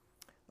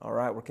All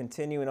right, we're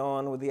continuing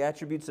on with the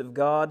attributes of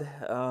God.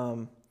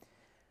 And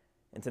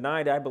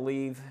tonight, I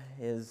believe,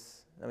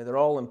 they're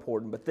all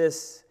important, but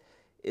this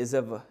is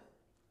of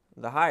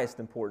the highest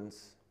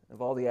importance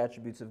of all the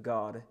attributes of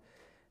God.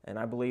 And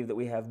I believe that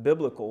we have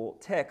biblical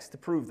text to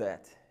prove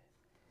that.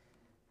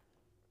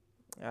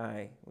 We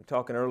were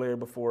talking earlier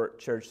before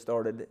church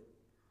started.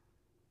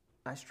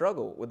 I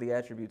struggle with the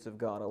attributes of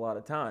God a lot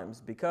of times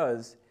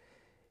because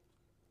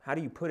how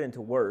do you put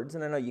into words?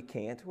 And I know you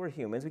can't. We're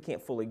humans. We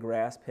can't fully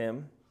grasp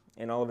Him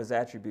and all of His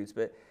attributes.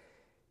 But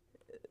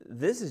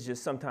this is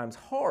just sometimes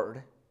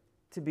hard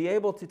to be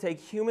able to take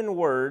human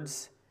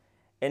words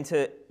and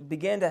to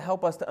begin to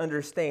help us to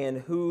understand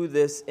who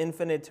this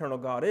infinite, eternal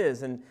God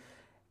is. And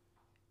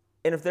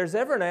if there's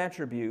ever an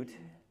attribute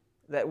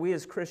that we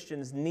as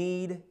Christians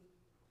need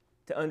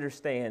to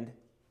understand,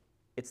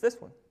 it's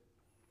this one.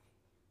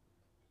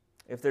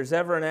 If there's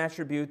ever an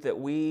attribute that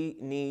we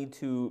need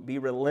to be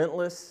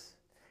relentless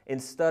in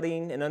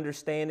studying and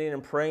understanding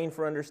and praying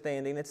for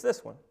understanding, it's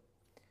this one.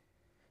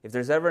 If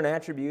there's ever an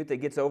attribute that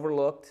gets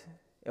overlooked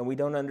and we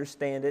don't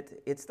understand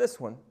it, it's this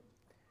one.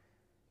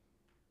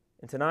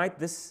 And tonight,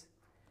 this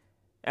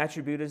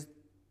attribute is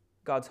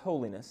God's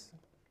holiness.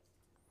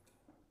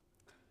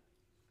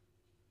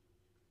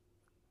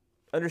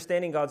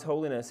 Understanding God's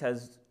holiness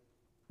has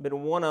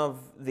been one of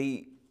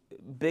the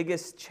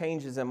biggest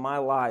changes in my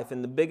life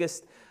and the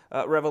biggest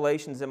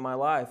revelations in my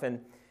life.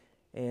 And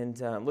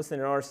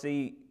listening to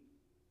R.C.,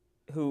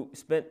 who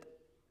spent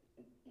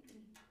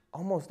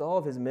almost all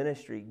of his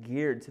ministry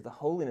geared to the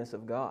holiness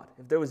of God.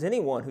 If there was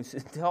anyone who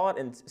taught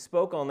and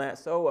spoke on that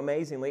so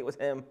amazingly, it was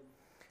him.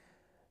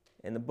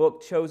 And the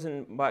book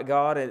chosen by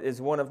God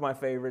is one of my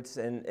favorites,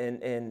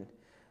 and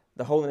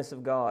the holiness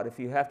of God. If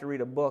you have to read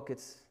a book,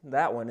 it's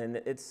that one, and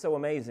it's so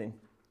amazing.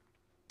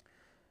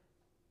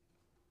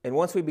 And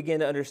once we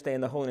begin to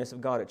understand the holiness of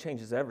God, it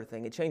changes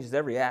everything. It changes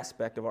every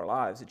aspect of our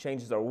lives. It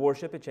changes our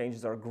worship. It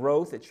changes our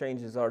growth. It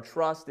changes our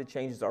trust. It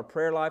changes our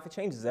prayer life. It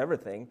changes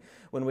everything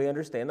when we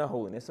understand the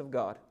holiness of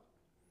God.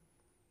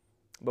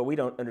 But we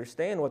don't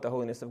understand what the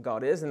holiness of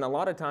God is. And a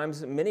lot of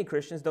times, many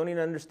Christians don't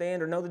even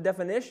understand or know the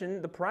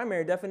definition, the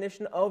primary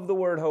definition of the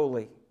word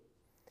holy.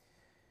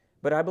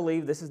 But I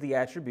believe this is the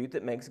attribute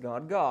that makes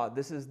God God.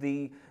 This is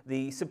the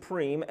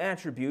supreme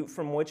attribute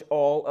from which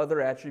all other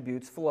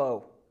attributes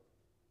flow.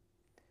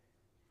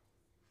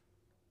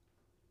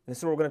 And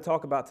so we're going to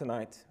talk about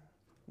tonight,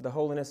 the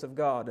holiness of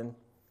God. And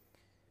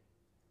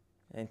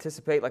I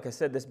anticipate, like I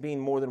said, this being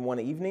more than one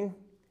evening.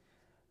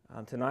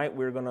 Tonight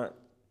we're going to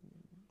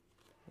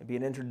be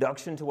an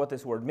introduction to what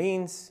this word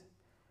means,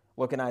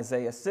 look in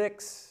Isaiah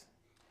 6,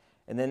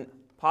 and then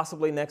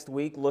possibly next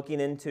week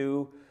looking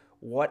into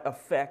what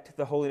effect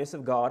the holiness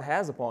of God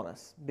has upon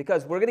us.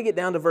 Because we're going to get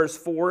down to verse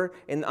 4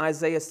 in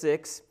Isaiah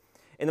 6,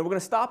 and then we're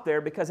going to stop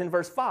there because in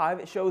verse 5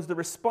 it shows the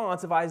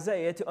response of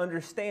Isaiah to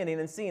understanding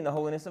and seeing the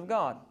holiness of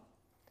God.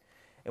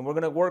 And we're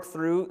going to work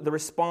through the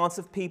response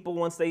of people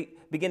once they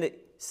begin to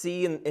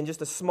see in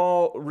just a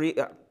small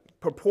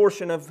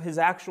proportion of His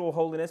actual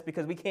holiness,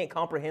 because we can't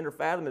comprehend or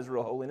fathom His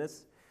real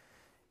holiness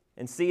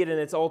and see it in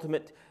its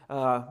ultimate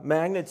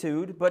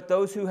magnitude. But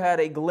those who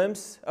had a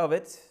glimpse of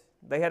it,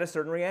 they had a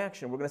certain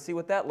reaction. We're going to see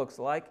what that looks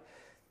like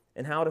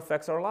and how it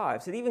affects our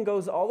lives. It even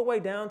goes all the way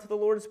down to the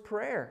Lord's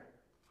Prayer.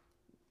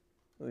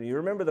 You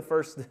remember the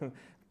first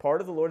part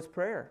of the Lord's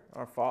Prayer.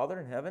 Our Father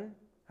in heaven,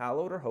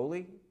 hallowed or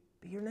holy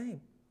be your name.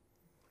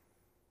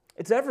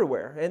 It's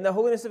everywhere, and the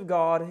holiness of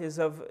God is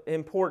of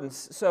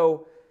importance.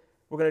 So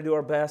we're going to do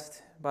our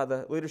best by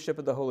the leadership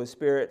of the Holy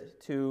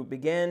Spirit to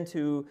begin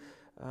to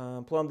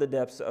plumb the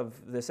depths of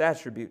this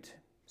attribute.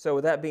 So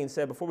with that being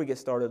said, before we get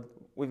started,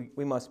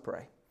 we must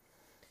pray.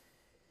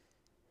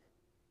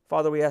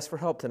 Father, we ask for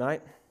help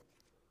tonight.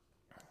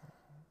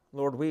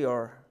 Lord, we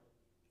are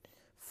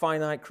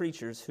finite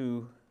creatures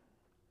who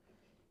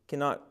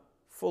cannot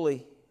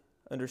fully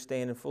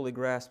understand and fully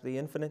grasp the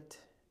infinite.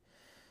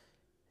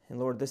 And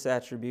Lord, this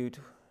attribute,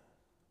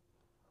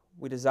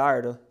 we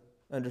desire to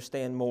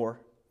understand more.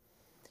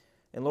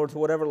 And Lord, to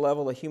whatever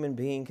level a human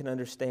being can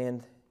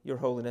understand your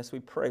holiness,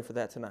 we pray for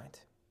that tonight.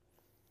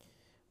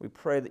 We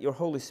pray that your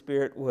Holy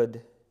Spirit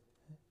would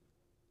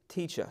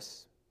teach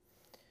us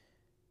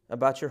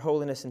about your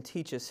holiness and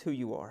teach us who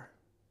you are,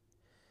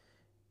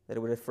 that it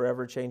would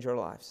forever change our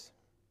lives.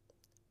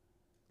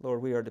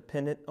 Lord, we are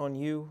dependent on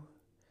you,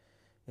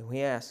 and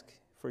we ask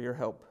for your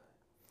help.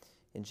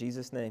 In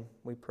Jesus' name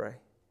we pray.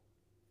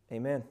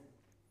 Amen.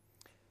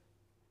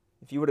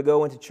 If you were to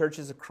go into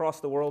churches across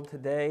the world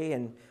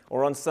today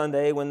or on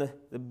Sunday when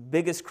the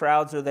biggest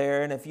crowds are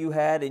there, and if you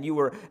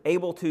were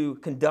able to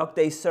conduct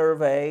a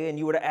survey and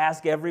you were to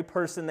ask every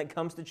person that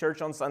comes to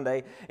church on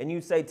Sunday, and you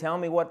say, tell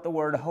me what the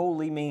word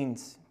holy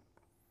means,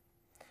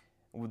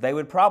 they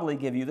would probably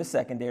give you the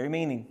secondary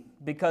meaning,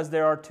 because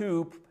there are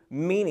two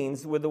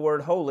meanings with the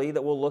word holy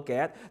that we'll look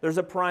at. There's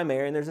a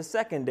primary and there's a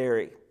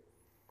secondary.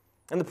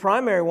 And the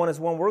primary one is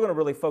one we're going to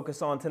really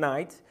focus on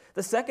tonight.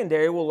 The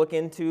secondary, we'll look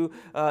into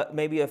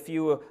maybe a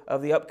few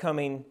of the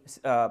upcoming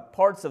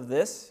parts of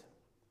this,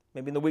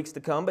 maybe in the weeks to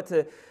come, but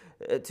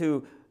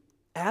to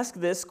ask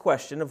this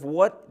question of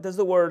what does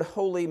the word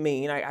holy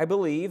mean? I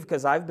believe,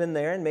 because I've been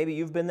there and maybe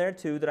you've been there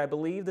too, that I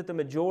believe that the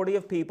majority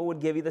of people would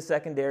give you the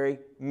secondary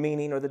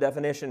meaning or the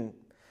definition.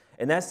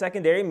 And that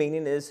secondary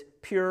meaning is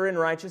pure and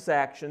righteous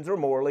actions or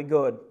morally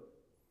good.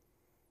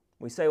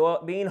 We say,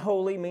 well, being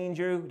holy means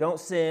you don't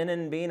sin,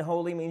 and being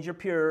holy means you're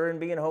pure, and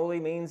being holy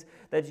means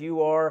that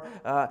you are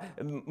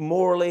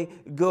morally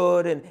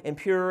good and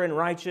pure and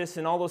righteous,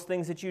 and all those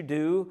things that you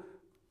do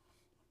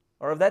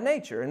are of that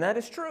nature, and that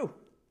is true.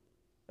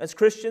 As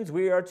Christians,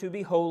 we are to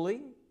be holy,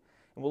 and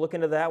we'll look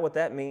into that, what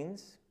that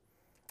means.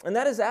 And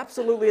that is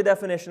absolutely a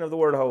definition of the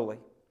word holy.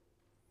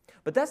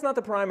 But that's not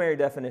the primary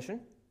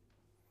definition.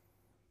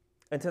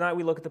 And tonight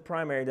we look at the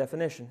primary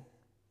definition.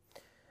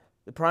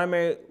 The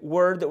primary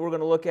word that we're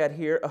going to look at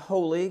here,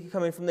 holy,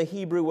 coming from the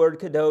Hebrew word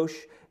kadosh,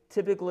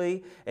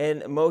 typically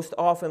and most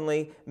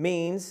oftenly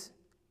means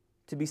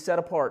to be set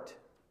apart.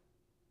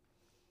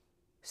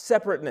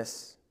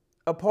 Separateness,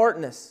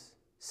 apartness,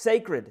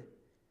 sacred,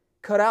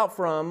 cut out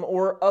from,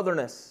 or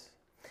otherness.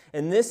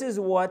 And this is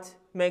what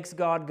makes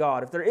God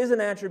God. If there is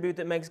an attribute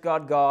that makes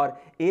God God,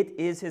 it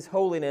is His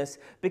holiness,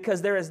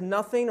 because there is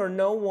nothing or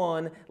no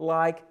one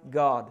like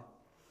God.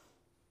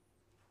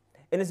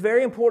 And it's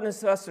very important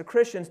to us as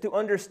Christians to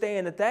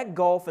understand that that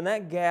gulf and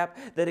that gap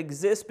that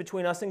exists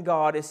between us and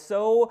God is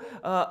so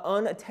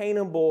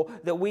unattainable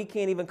that we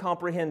can't even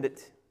comprehend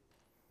it.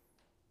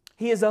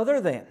 He is other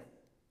than.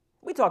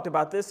 We talked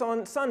about this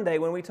on Sunday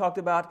when we talked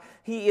about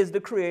He is the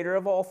creator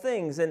of all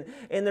things. And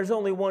there's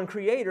only one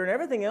creator, and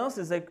everything else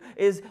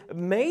is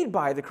made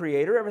by the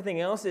creator.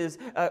 Everything else is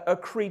a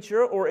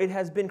creature, or it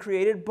has been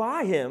created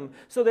by Him.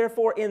 So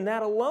therefore, in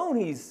that alone,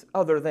 He's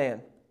other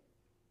than.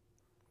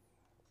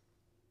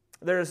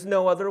 There's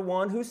no other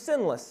one who's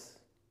sinless,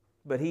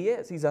 but He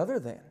is. He's other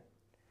than.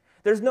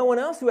 There's no one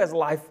else who has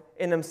life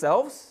in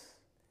themselves,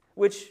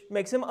 which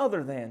makes Him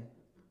other than.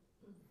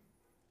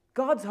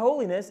 God's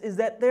holiness is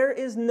that there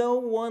is no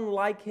one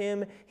like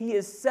Him. He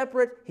is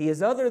separate, He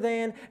is other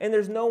than, and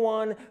there's no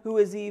one who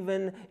is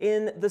even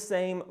in the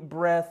same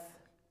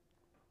breath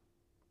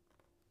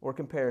or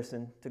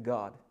comparison to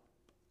God.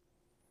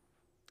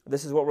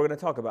 This is what we're going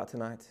to talk about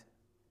tonight,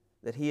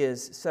 that He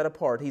is set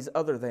apart, He's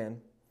other than.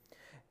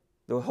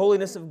 The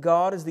holiness of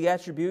God is the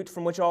attribute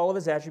from which all of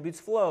His attributes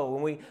flow.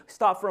 When we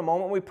stop for a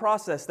moment, we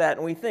process that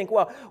and we think,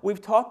 well,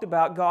 we've talked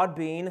about God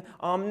being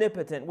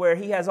omnipotent, where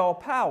He has all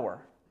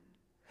power.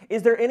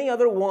 Is there any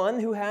other one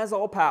who has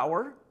all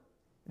power?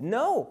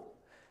 No,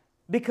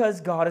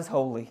 because God is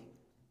holy.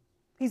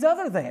 He's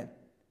other than.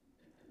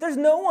 There's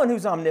no one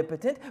who's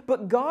omnipotent,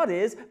 but God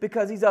is,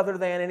 because He's other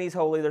than and He's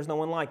holy. There's no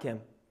one like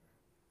Him.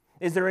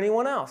 Is there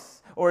anyone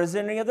else? Or is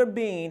there any other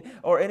being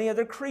or any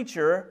other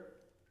creature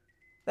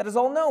that is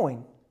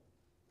all-knowing?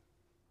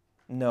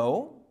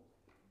 No.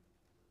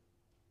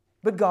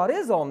 But God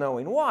is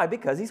all-knowing. Why?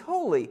 Because He's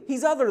holy.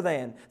 He's other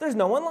than. There's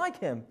no one like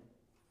Him.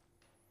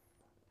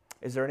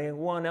 Is there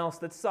anyone else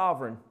that's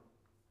sovereign?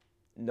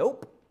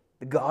 Nope.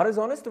 God is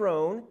on His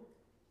throne.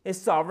 His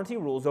sovereignty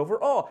rules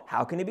over all.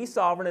 How can He be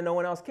sovereign and no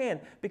one else can?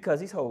 Because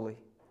He's holy.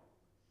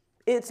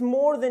 It's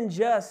more than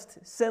just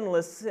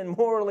sinless and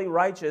morally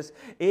righteous.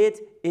 It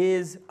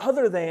is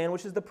other than,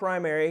 which is the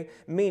primary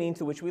meaning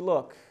to which we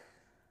look.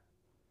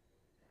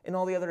 And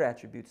all the other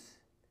attributes.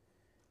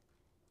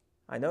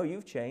 I know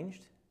you've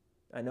changed.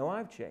 I know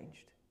I've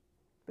changed.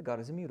 But God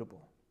is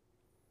immutable.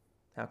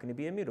 How can He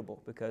be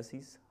immutable? Because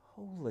He's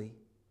holy.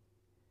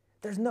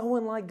 There's no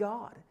one like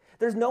God.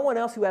 There's no one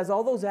else who has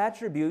all those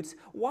attributes.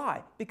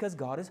 Why? Because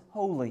God is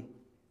holy.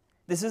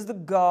 This is the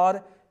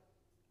God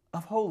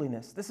of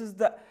holiness. This is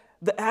the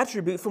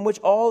attribute from which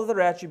all other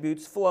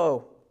attributes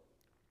flow.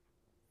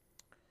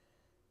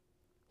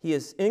 He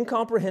is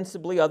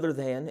incomprehensibly other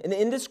than and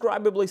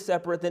indescribably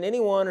separate than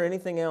anyone or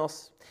anything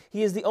else.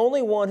 He is the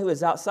only one who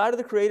is outside of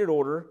the created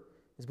order,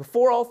 is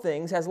before all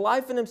things, has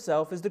life in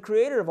Himself, is the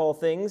creator of all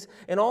things,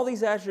 and all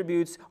these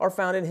attributes are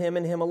found in Him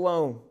and Him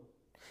alone.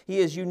 He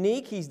is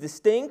unique, He's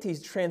distinct,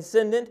 He's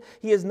transcendent.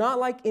 He is not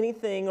like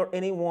anything or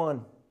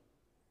anyone.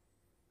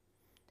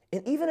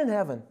 And even in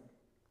heaven,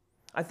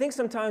 I think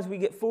sometimes we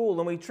get fooled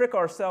and we trick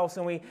ourselves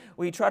and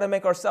we try to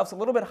make ourselves a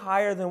little bit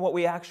higher than what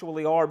we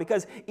actually are.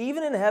 Because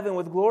even in heaven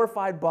with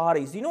glorified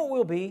bodies, do you know what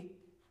we'll be?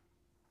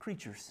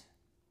 Creatures.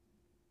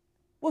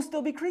 We'll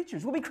still be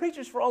creatures. We'll be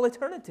creatures for all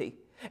eternity.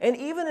 And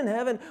even in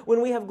heaven, when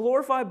we have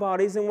glorified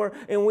bodies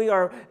and we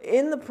are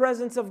in the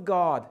presence of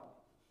God,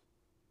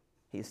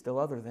 He is still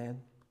other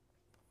than.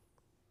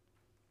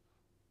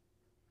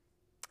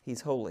 He's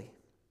holy.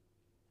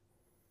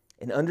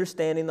 And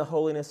understanding the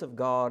holiness of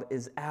God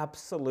is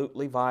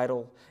absolutely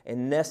vital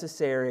and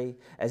necessary,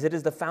 as it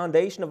is the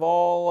foundation of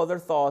all other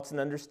thoughts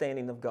and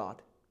understanding of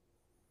God.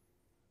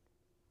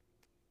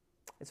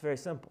 It's very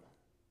simple.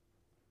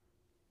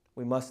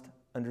 We must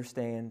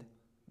understand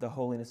the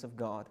holiness of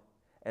God,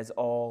 as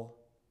all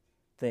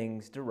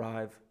things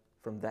derive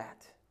from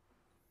that.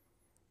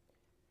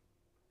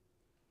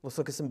 Let's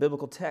look at some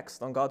biblical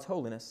text on God's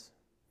holiness.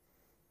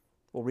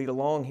 We'll read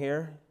along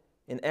here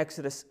In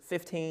Exodus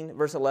 15,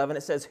 verse 11,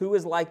 it says, "Who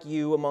is like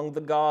you among the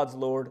gods,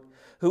 Lord?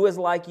 Who is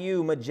like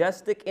you,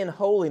 majestic in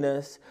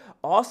holiness,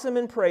 awesome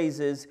in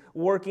praises,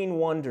 working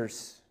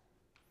wonders?"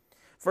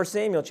 1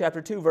 Samuel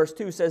chapter 2, verse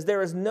 2 says,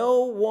 "There is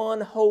no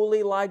one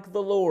holy like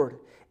the Lord.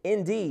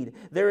 Indeed,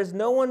 there is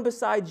no one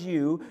besides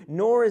you,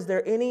 nor is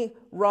there any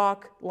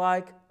rock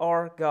like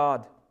our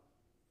God."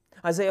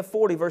 Isaiah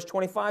 40, verse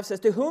 25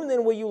 says, "To whom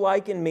then will you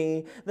liken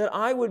me, that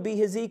I would be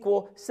his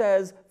equal,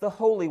 says the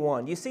Holy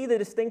One." You see the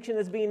distinction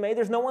that's being made?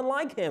 There's no one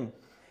like him.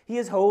 He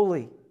is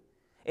holy.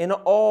 And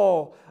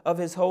all of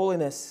his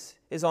holiness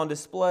is on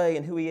display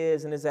in who he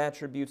is and his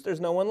attributes.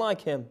 There's no one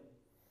like him.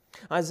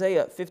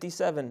 Isaiah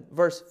 57,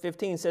 verse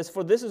 15 says,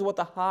 "For this is what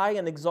the high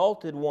and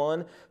exalted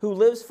one who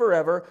lives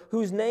forever,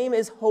 whose name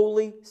is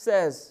holy,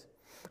 says,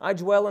 I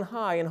dwell in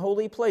high and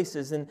holy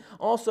places, and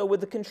also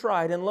with the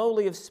contrite and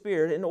lowly of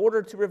spirit, in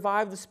order to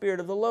revive the spirit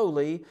of the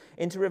lowly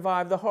and to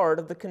revive the heart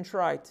of the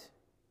contrite."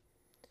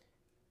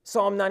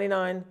 Psalm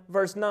 99,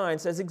 verse 9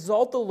 says,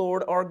 "Exalt the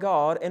Lord our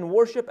God and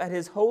worship at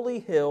his holy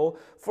hill,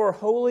 for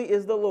holy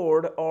is the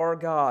Lord our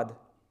God."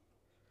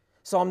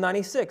 Psalm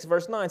 96,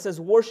 verse 9 says,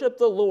 "Worship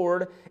the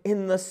Lord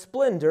in the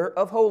splendor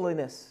of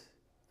holiness."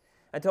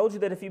 I told you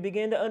that if you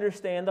begin to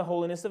understand the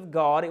holiness of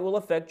God, it will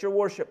affect your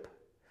worship.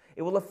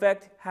 It will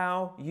affect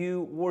how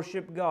you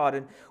worship God.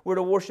 And we're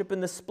to worship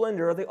in the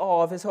splendor of the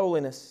awe of his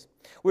holiness.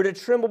 We're to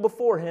tremble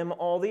before him,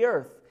 all the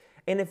earth.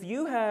 And if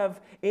you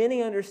have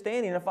any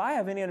understanding, if I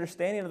have any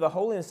understanding of the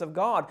holiness of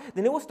God,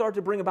 then it will start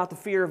to bring about the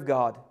fear of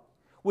God,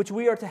 which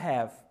we are to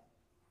have.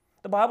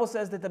 The Bible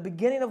says that the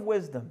beginning of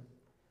wisdom,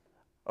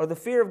 or the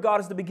fear of God,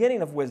 is the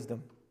beginning of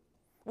wisdom.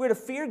 We're to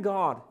fear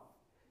God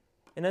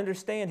and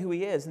understand who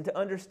he is. And to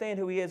understand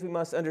who he is, we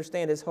must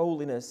understand his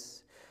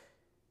holiness.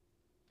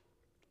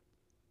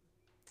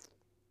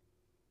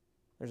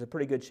 There's a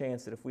pretty good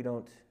chance that if we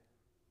don't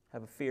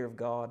have a fear of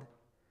God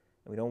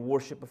and we don't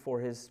worship before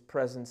his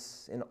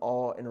presence in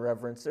awe and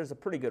reverence, there's a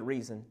pretty good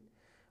reason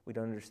we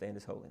don't understand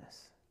his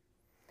holiness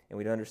and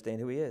we don't understand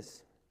who he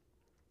is.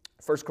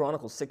 1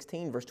 Chronicles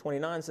 16, verse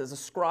 29 says,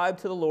 "Ascribe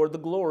to the Lord the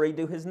glory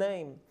due his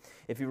name."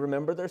 If you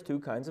remember, there's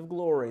two kinds of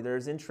glory.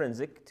 There's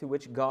intrinsic, to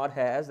which God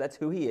has, that's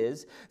who he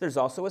is. There's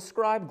also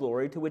ascribed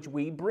glory, to which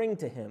we bring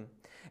to him.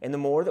 And the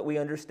more that we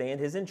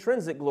understand his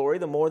intrinsic glory,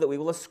 the more that we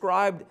will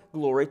ascribe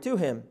glory to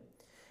him.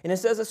 And it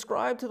says,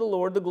 "Ascribe to the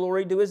Lord the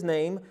glory due his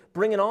name,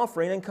 bring an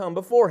offering and come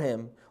before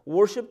him.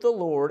 Worship the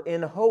Lord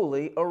in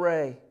holy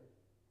array."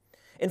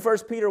 In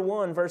 1 Peter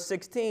 1, verse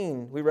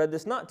 16, we read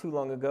this not too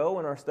long ago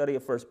in our study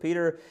of 1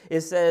 Peter.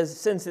 It says,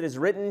 "Since it is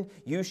written,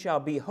 you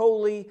shall be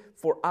holy,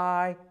 for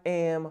I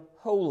am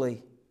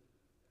holy."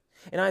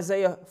 In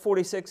Isaiah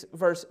 46,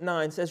 verse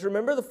 9 says,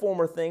 "Remember the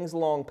former things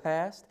long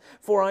past,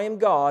 for I am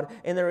God,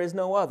 and there is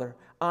no other.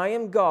 I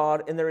am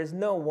God, and there is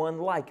no one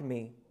like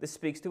me." This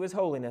speaks to his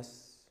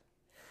holiness.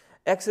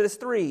 Exodus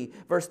 3,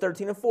 verse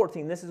 13 and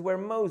 14. This is where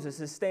Moses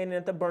is standing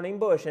at the burning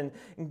bush, and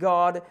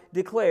God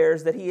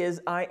declares that he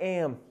is I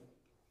am.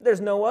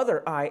 There's no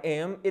other I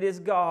am. It is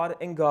God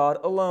and God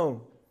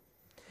alone.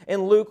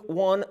 In Luke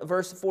 1,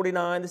 verse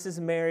 49, this is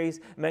Mary's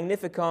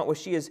Magnificat, where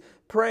she is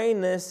praying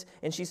this,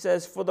 and she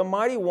says, "For the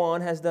Mighty One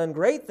has done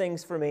great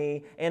things for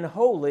me, and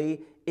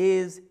holy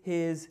is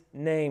his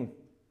name."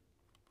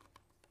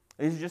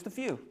 These are just a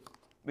few.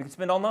 We could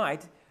spend all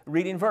night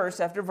reading verse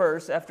after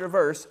verse after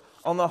verse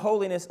on the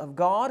holiness of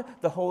God,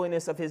 the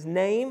holiness of his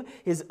name,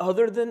 his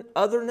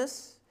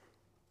otherness.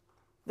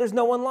 There's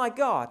no one like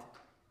God.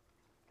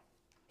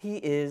 He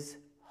is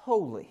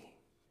holy.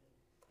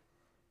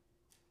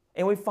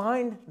 And we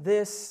find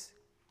this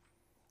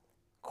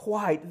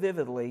quite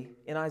vividly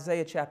in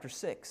Isaiah chapter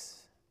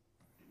 6.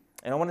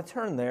 And I want to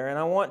turn there, and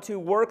I want to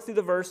work through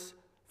the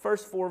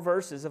first 4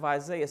 verses of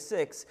Isaiah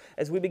 6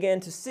 as we begin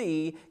to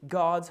see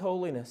God's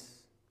holiness.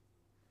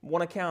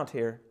 One account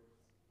here.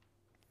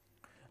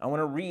 I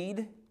want to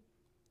read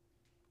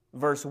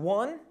verse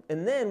 1,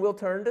 and then we'll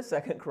turn to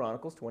 2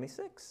 Chronicles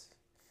 26.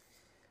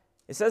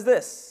 It says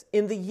this,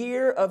 "In the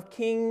year of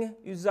King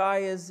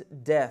Uzziah's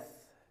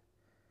death,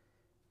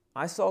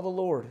 I saw the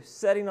Lord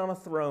sitting on a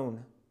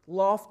throne,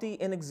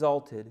 lofty and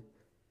exalted,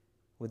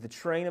 with the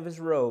train of his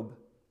robe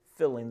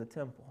filling the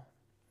temple."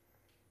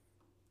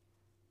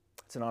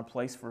 It's an odd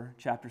place for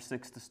chapter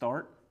 6 to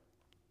start,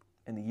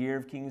 in the year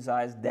of King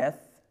Uzziah's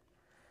death.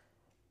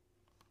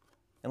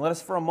 And let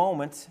us for a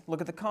moment look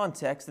at the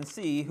context and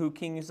see who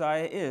King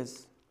Uzziah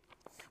is.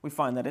 We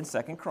find that in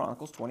 2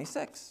 Chronicles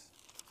 26.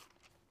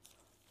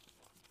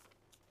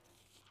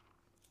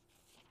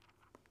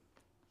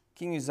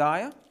 King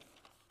Uzziah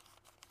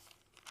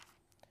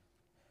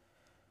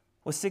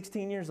was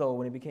 16 years old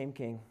when he became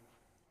king.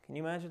 Can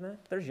you imagine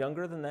that? There's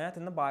younger than that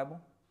in the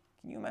Bible.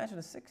 Can you imagine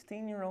a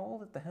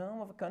 16-year-old at the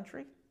helm of a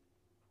country?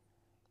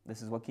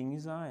 This is what King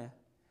Uzziah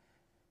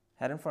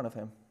had in front of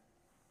him.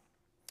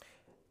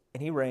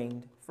 And he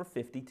reigned for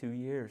 52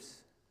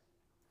 years.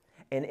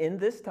 And in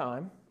this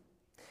time,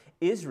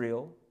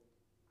 Israel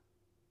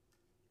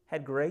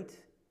had great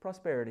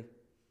prosperity,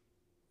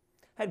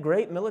 had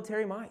great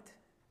military might,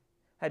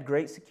 had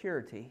great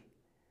security,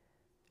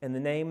 And the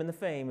name and the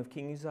fame of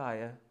King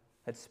Uzziah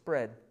had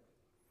spread.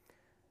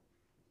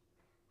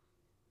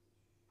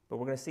 But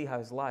we're going to see how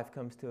his life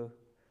comes to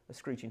a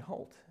screeching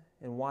halt,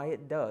 and why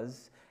it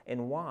does,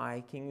 and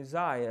why King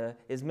Uzziah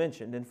is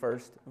mentioned in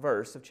first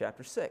verse of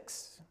chapter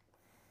 6.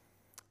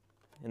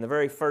 In the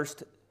very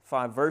first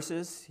 5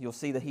 verses, you'll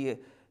see that he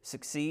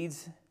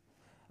succeeds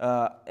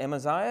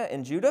Amaziah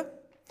in Judah.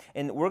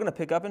 And we're going to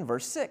pick up in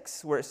verse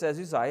 6, where it says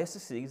Uzziah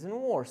succeeds in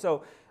war.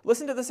 So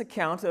listen to this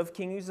account of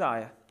King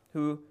Uzziah,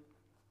 who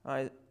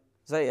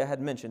Isaiah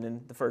had mentioned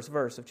in the first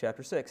verse of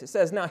chapter 6. It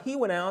says, "Now he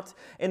went out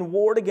and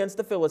warred against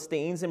the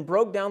Philistines and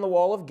broke down the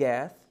wall of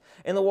Gath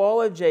and the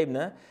wall of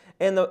Jabneh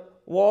and the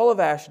wall of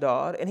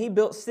Ashdod, and he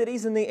built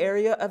cities in the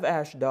area of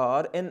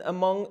Ashdod and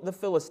among the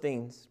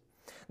Philistines.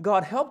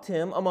 God helped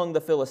him among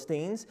the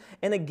Philistines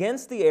and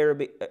against the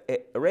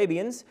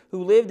Arabians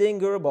who lived in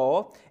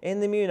Gurabal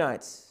and the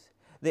Meunites.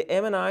 The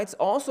Ammonites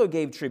also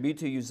gave tribute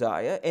to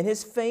Uzziah, and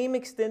his fame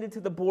extended to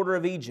the border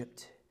of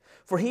Egypt,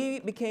 for he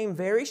became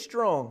very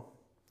strong.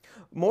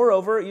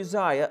 Moreover,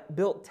 Uzziah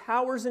built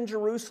towers in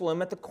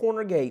Jerusalem at the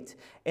corner gate,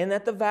 and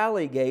at the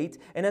valley gate,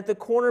 and at the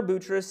corner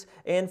buttress,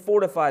 and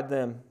fortified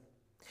them.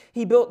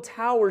 He built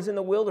towers in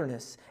the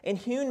wilderness, and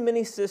hewn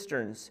many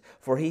cisterns,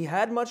 for he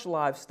had much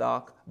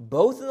livestock,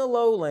 both in the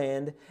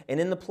lowland and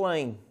in the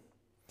plain.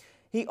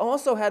 He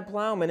also had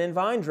plowmen and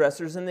vine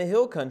dressers in the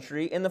hill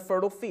country and the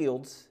fertile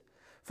fields,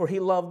 for he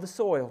loved the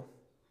soil.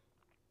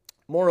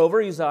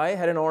 Moreover, Uzziah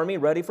had an army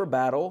ready for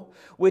battle,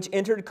 which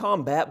entered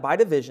combat by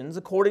divisions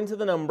according to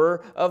the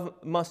number of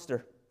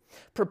muster,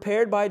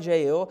 prepared by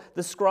Jael,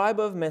 the scribe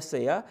of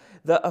Messiah,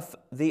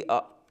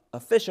 the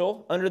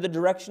official under the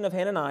direction of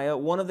Hananiah,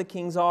 one of the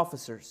king's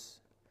officers.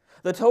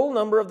 The total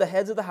number of the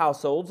heads of the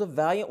households of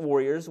valiant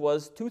warriors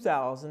was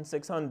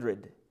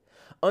 2,600.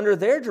 Under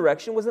their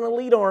direction was an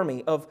elite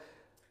army of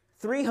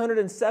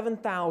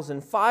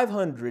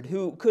 307,500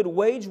 who could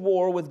wage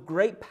war with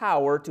great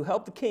power to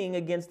help the king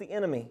against the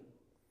enemy.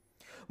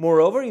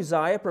 Moreover,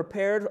 Uzziah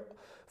prepared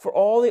for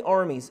all the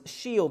armies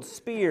shields,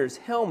 spears,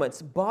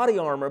 helmets, body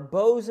armor,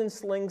 bows, and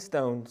sling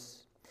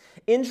stones.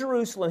 In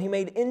Jerusalem, he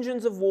made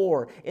engines of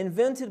war,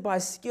 invented by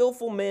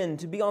skillful men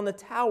to be on the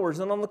towers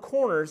and on the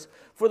corners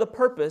for the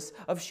purpose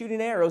of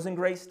shooting arrows and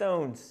great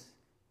stones.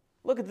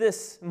 Look at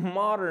this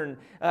modern,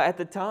 at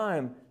the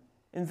time,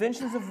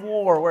 inventions of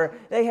war, where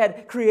they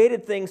had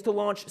created things to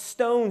launch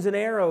stones and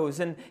arrows,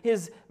 and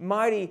his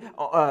mighty,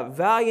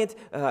 valiant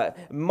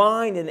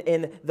mind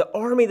and the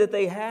army that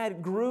they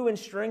had grew in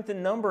strength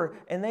and number,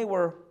 and they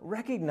were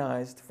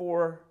recognized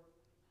for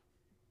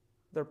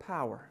their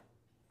power.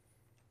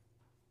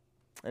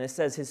 And it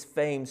says his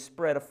fame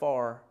spread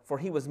afar, for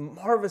he was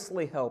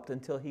marvelously helped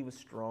until he was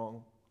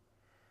strong.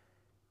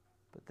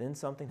 But then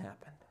something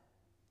happened.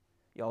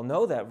 Y'all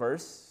know that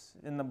verse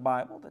in the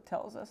Bible that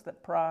tells us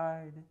that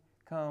pride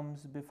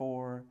comes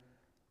before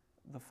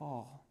the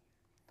fall.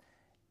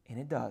 And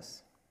it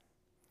does.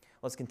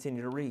 Let's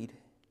continue to read.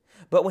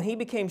 But when he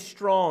became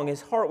strong,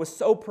 his heart was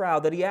so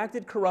proud that he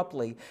acted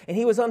corruptly, and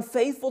he was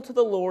unfaithful to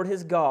the Lord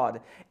his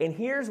God. And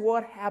here's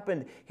what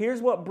happened.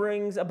 Here's what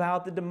brings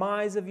about the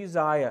demise of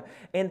Uzziah.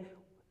 And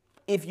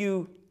if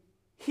you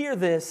hear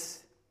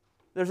this,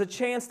 there's a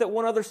chance that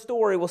one other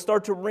story will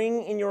start to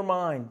ring in your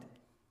mind.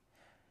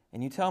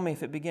 And you tell me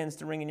if it begins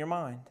to ring in your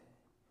mind.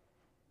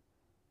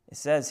 It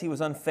says he was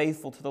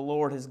unfaithful to the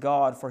Lord his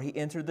God, for he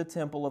entered the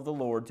temple of the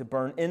Lord to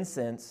burn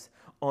incense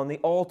on the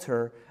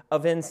altar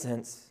of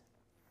incense.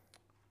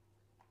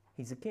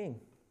 He's a king.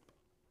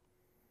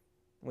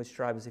 Which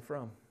tribe is he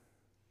from?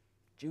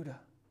 Judah.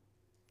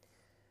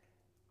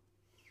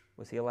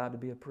 Was he allowed to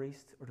be a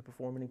priest or to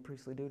perform any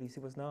priestly duties?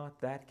 He was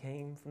not. That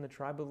came from the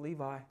tribe of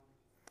Levi.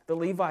 The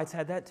Levites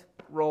had that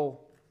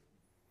role.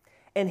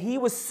 And he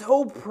was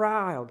so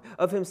proud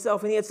of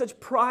himself, and he had such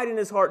pride in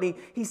his heart, and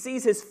he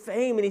sees his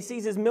fame, and he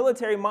sees his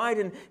military might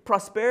and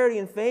prosperity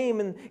and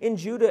fame in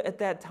Judah at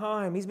that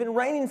time. He's been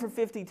reigning for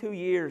 52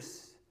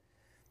 years.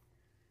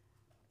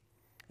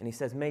 And he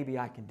says, maybe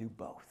I can do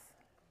both.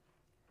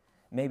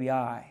 Maybe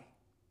I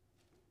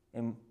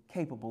am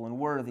capable and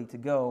worthy to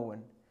go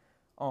and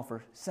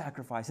offer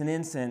sacrifice and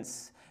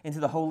incense into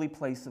the holy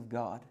place of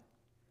God.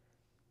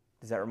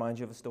 Does that remind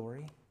you of a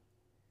story?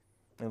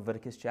 In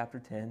Leviticus chapter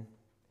 10,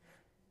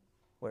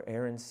 where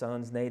Aaron's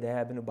sons,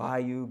 Nadab and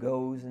Abihu,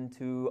 goes in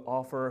to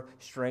offer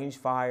strange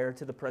fire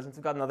to the presence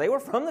of God. Now, they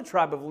were from the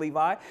tribe of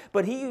Levi,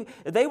 but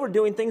they were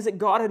doing things that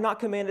God had not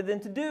commanded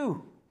them to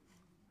do.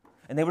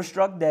 And they were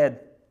struck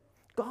dead.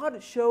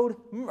 God showed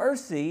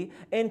mercy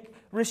and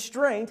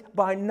restraint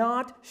by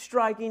not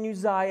striking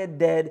Uzziah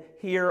dead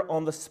here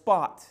on the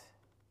spot.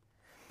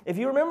 If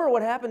you remember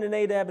what happened to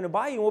Nadab and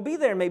Abihu, we'll be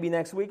there maybe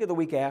next week or the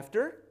week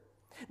after,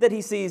 that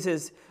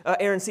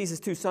Aaron sees his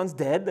 2 sons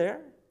dead there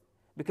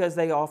because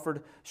they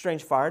offered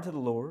strange fire to the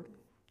Lord.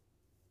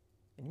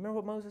 And you remember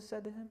what Moses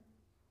said to him?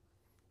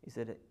 He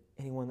said,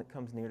 anyone that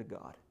comes near to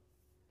God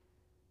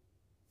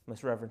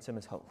must reverence him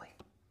as holy.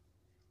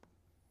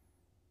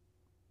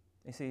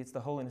 You see, it's the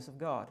holiness of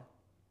God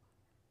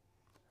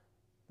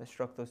that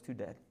struck those 2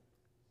 dead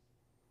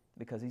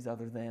because he's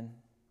other than.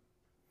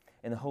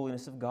 And the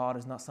holiness of God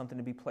is not something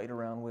to be played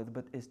around with,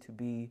 but is to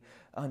be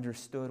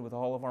understood with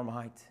all of our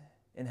might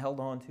and held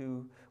on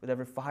to with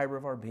every fiber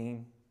of our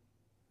being.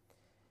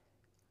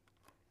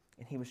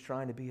 And he was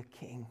trying to be a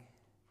king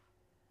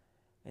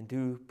and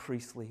do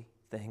priestly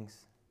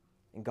things.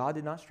 And God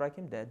did not strike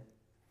him dead.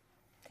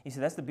 You see,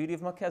 that's the beauty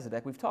of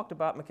Melchizedek. We've talked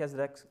about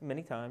Melchizedek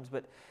many times,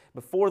 but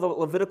before the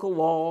Levitical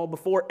law,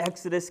 before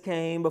Exodus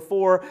came,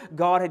 before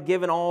God had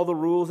given all the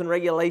rules and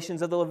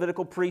regulations of the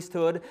Levitical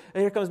priesthood,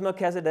 and here comes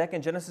Melchizedek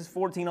in Genesis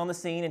 14 on the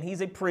scene, and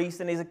he's a priest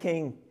and he's a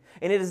king.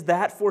 And it is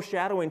that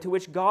foreshadowing to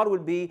which God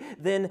would be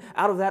then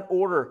out of that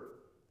order.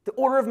 The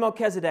order of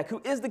Melchizedek,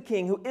 who is the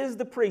king, who is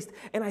the priest.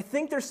 And I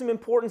think there's some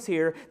importance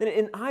here that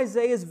in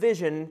Isaiah's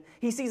vision,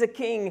 he sees a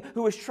king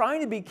who was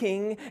trying to be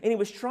king and he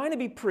was trying to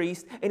be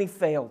priest and he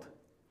failed.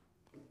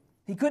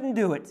 He couldn't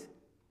do it.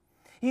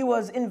 He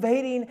was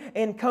invading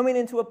and coming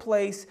into a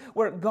place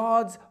where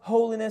God's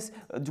holiness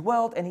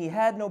dwelt and he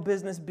had no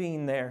business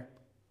being there.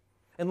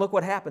 And look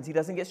what happens. He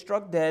doesn't get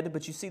struck dead,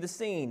 but you see the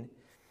scene.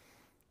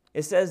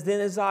 It says,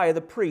 then Uzziah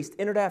the priest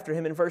entered after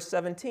him in verse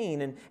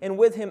 17, and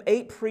with him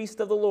 8 priests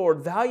of the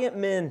Lord, valiant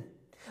men.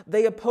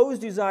 They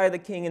opposed Uzziah the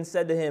king and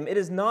said to him, it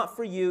is not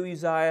for you,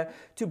 Uzziah,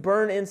 to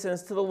burn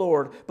incense to the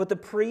Lord, but the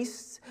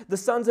priests, the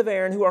sons of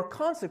Aaron, who are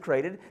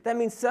consecrated, that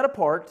means set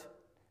apart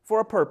for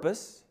a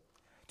purpose,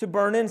 to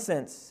burn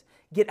incense.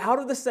 Get out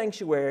of the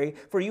sanctuary,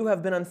 for you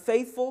have been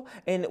unfaithful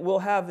and will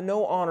have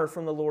no honor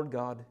from the Lord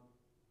God.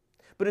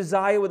 But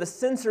Uzziah, with a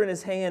censer in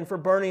his hand for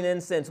burning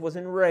incense, was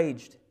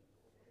enraged.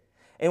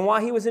 And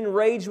while he was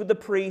enraged with the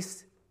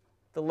priests,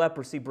 the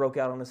leprosy broke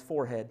out on his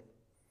forehead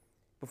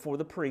before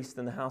the priest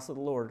in the house of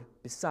the Lord,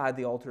 beside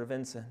the altar of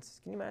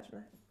incense. Can you imagine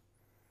that?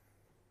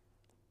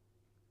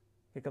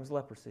 Here comes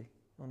leprosy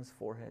on his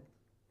forehead.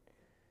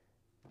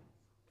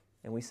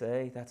 And we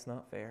say, that's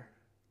not fair.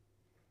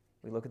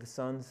 We look at the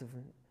sons of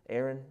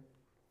Aaron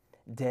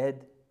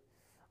dead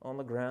on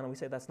the ground, and we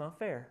say, that's not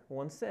fair.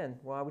 One sin.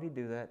 Why would he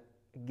do that?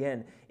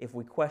 Again, if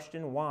we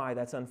question why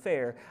that's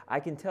unfair, I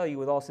can tell you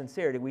with all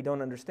sincerity, we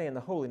don't understand the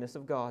holiness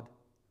of God.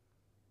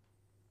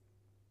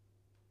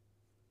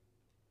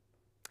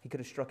 He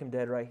could have struck him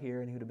dead right here,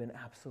 and he would have been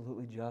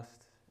absolutely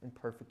just and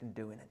perfect in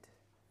doing it.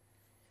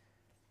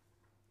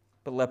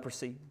 But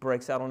leprosy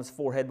breaks out on his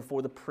forehead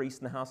before the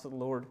priest in the house of the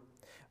Lord.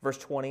 Verse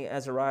 20,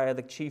 Azariah,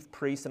 the chief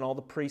priest, and all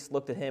the priests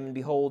looked at him, and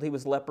behold, he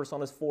was leprous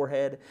on his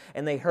forehead,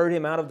 and they hurried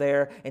him out of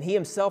there, and he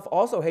himself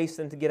also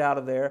hastened to get out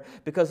of there,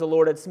 because the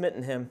Lord had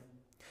smitten him.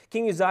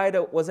 King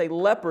Uzziah was a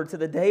leper to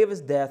the day of his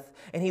death,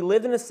 and he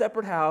lived in a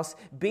separate house,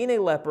 being a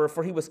leper,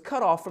 for he was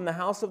cut off from the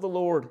house of the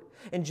Lord.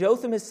 And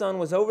Jotham his son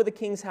was over the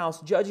king's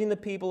house, judging the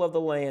people of the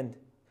land.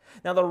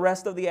 Now the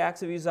rest of the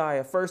acts of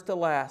Uzziah, first to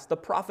last, the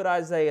prophet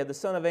Isaiah, the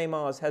son of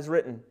Amoz, has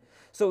written.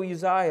 So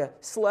Uzziah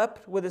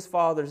slept with his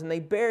fathers, and they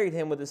buried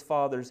him with his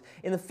fathers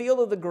in the field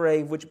of the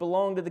grave which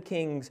belonged to the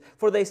kings,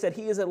 for they said,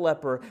 he is a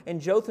leper, and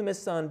Jotham his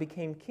son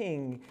became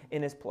king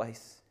in his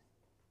place.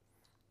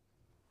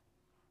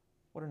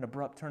 What an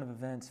abrupt turn of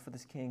events for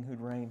this king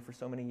who'd reigned for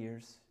so many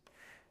years.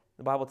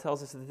 The Bible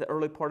tells us that the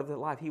early part of their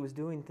life, he was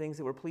doing things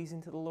that were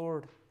pleasing to the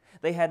Lord.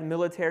 They had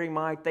military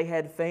might, they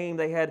had fame,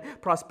 they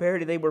had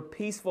prosperity, they were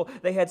peaceful,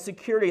 they had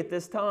security at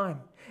this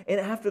time.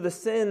 And after the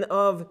sin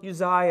of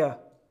Uzziah,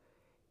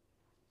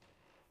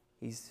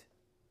 he's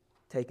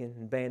taken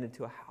and banded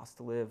to a house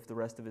to live the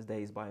rest of his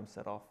days by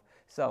himself,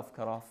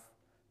 cut off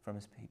from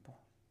his people.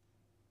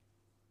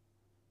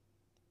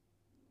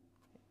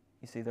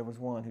 You see, there was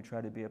one who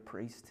tried to be a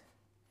priest,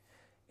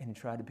 and he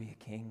tried to be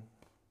a king,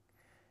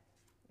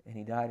 and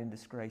he died in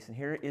disgrace. And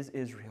here is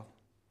Israel,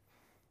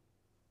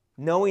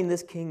 knowing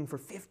this king for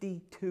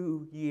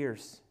 52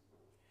 years,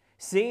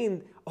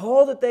 seeing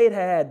all that they'd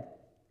had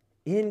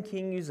in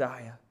King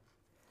Uzziah,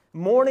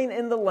 mourning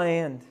in the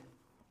land.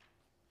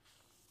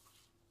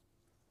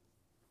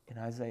 And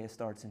Isaiah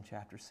starts in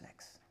chapter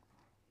 6.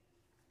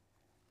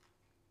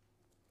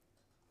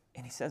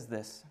 And he says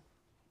this.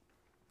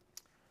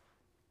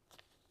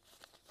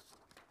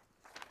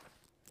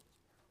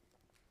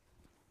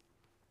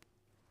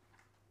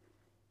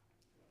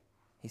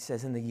 He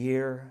says, in the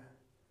year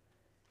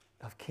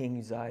of King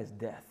Uzziah's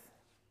death,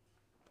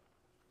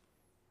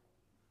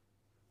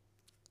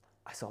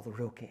 I saw the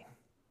real king.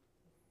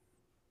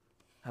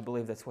 I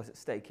believe that's what's at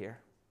stake here.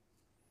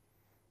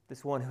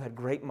 This one who had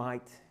great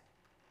might.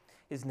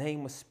 His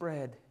name was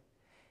spread.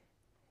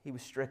 He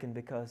was stricken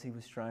because he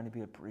was trying to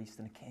be a priest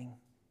and a king.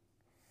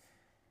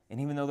 And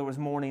even though there was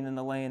mourning in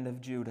the land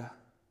of Judah,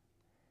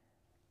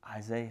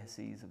 Isaiah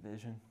sees a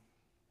vision.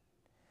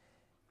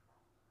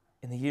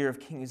 In the year of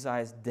King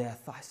Uzziah's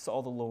death, I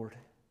saw the Lord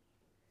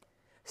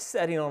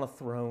sitting on a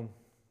throne,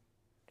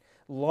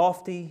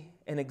 lofty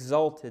and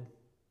exalted,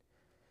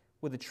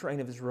 with the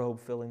train of his robe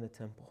filling the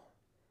temple.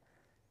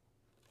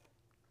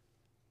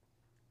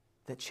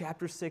 That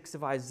chapter 6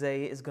 of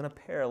Isaiah is going to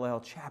parallel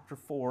chapter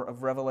 4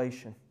 of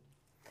Revelation.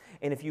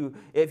 And if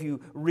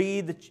you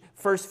read the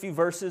first few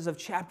verses of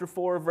chapter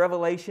 4 of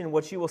Revelation,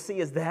 what you will see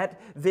is that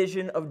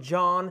vision of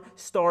John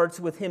starts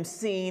with him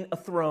seeing a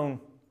throne.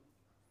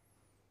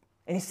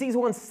 And he sees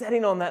one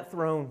sitting on that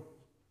throne.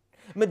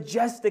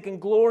 majestic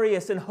and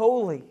glorious and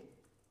holy.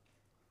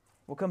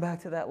 We'll come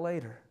back to that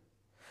later.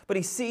 But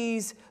he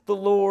sees the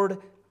Lord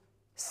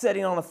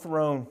sitting on a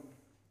throne,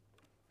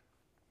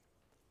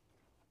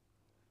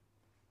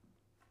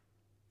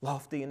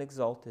 lofty and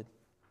exalted,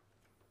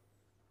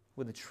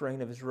 with the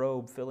train of his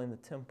robe filling the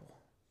temple.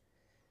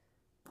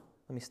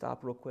 Let me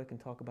stop real quick and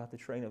talk about the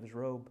train of his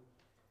robe.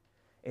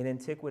 In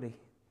antiquity,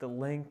 the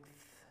length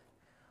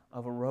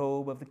of a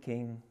robe of the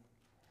king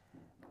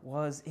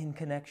was in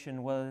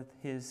connection with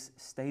his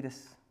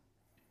status.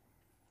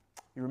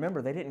 You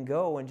remember, they didn't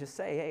go and just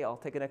say, hey, I'll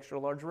take an extra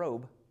large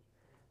robe.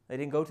 They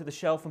didn't go to the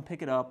shelf and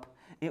pick it up.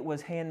 It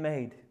was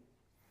handmade.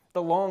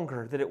 The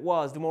longer that it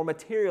was, the more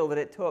material that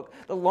it took,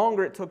 the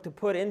longer it took to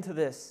put into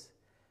this.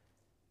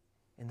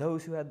 And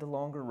those who had the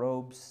longer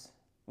robes,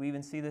 we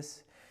even see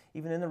this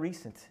even in the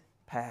recent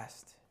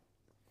past,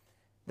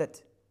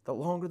 that the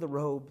longer the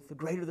robe, the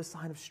greater the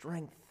sign of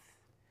strength,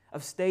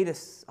 of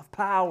status, of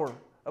power,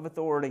 of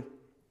authority.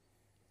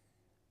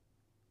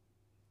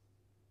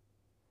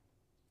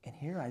 And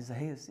here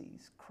Isaiah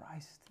sees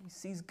Christ. He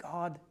sees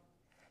God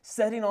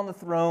sitting on the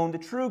throne, the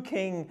true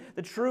king,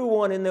 the true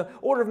one in the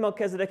order of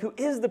Melchizedek, who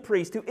is the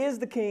priest, who is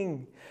the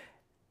king.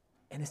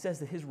 And it says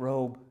that his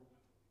robe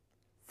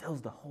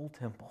fills the whole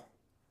temple.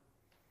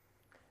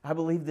 I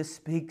believe this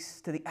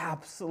speaks to the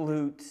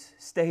absolute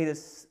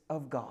status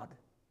of God.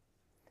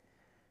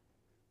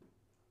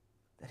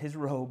 That his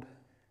robe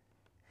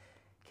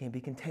can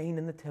be contained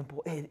in the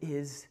temple. It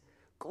is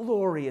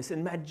glorious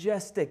and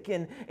majestic,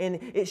 and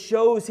it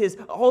shows his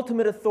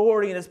ultimate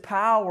authority and his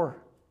power.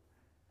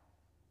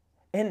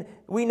 And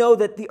we know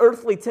that the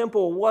earthly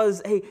temple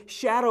was a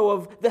shadow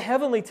of the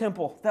heavenly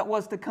temple that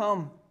was to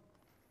come.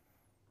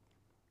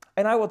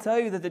 And I will tell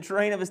you that the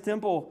train of his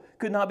temple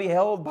could not be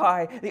held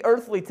by the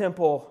earthly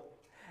temple.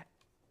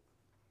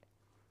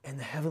 And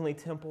the heavenly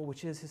temple,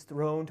 which is his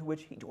throne to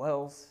which he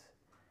dwells,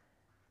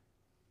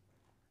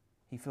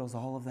 he fills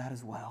all of that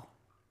as well.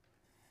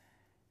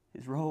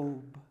 His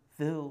robe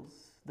fills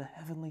the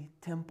heavenly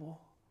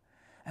temple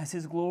as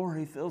his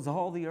glory fills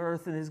all the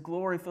earth and his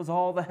glory fills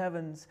all the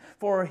heavens,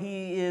 for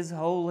he is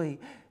holy.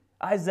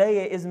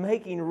 Isaiah is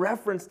making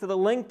reference to the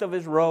length of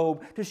his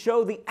robe to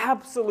show the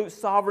absolute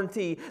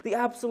sovereignty, the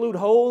absolute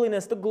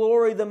holiness, the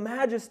glory, the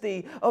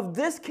majesty of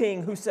this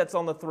king who sits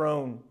on the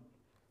throne.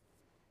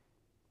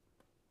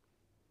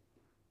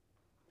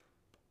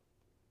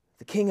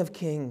 The King of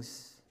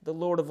Kings, the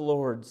Lord of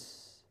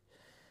Lords,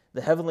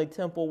 the heavenly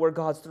temple where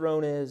God's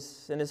throne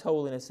is, and his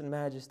holiness and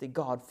majesty,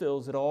 God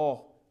fills it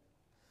all.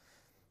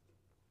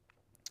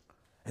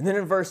 And then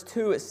in verse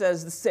 2 it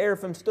says, the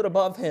seraphim stood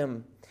above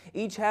him,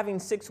 each having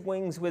 6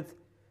 wings. With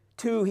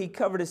 2 he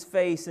covered his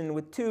face, and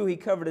with 2 he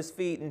covered his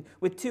feet, and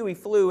with 2 he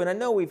flew. And I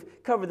know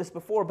we've covered this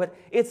before, but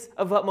it's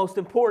of utmost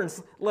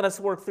importance. Let us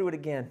work through it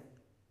again.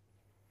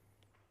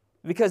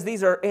 Because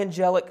these are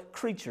angelic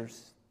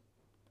creatures.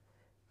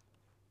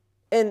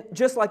 And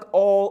just like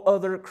all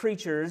other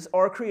creatures,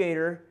 our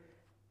Creator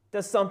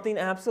does something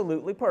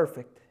absolutely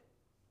perfect.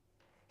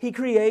 He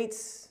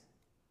creates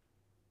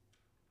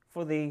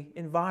for the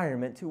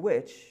environment to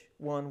which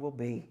one will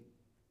be,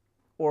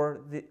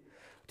 or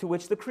to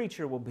which the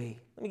creature will be.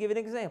 Let me give you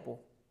an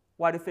example.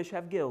 Why do fish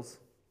have gills?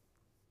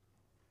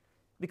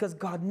 Because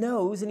God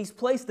knows, and He's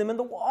placed them in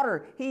the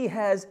water. He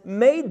has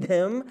made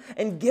them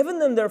and given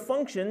them their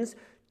functions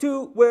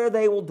to where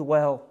they will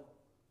dwell.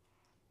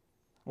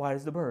 Why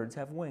does the birds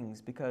have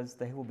wings? Because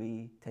they will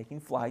be taking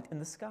flight in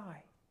the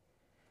sky.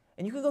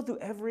 And you can go through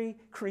every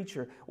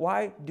creature.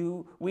 Why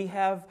do we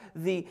have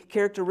the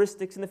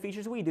characteristics and the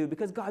features we do?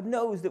 Because God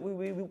knows that we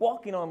would be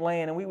walking on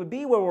land and we would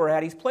be where we're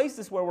at. He's placed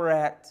us where we're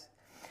at.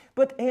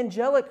 But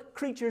angelic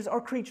creatures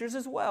are creatures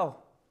as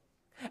well.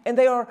 And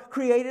they are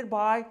created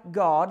by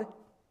God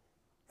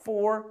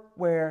for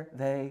where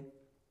they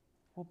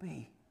will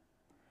be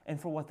and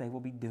for what they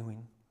will be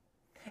doing.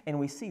 And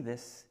we see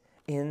this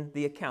in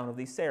the account of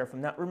these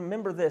seraphim. Now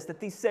remember this, that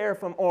these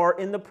seraphim are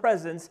in the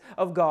presence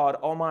of God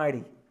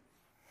Almighty.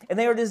 And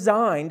they are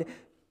designed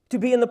to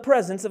be in the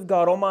presence of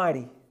God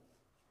Almighty.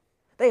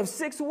 They have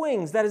 6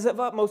 wings. That is of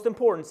utmost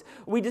importance.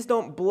 We just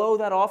don't blow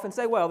that off and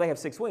say, well, they have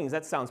 6 wings.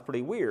 That sounds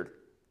pretty weird.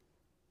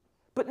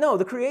 But no,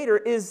 the Creator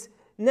is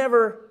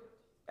never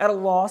at a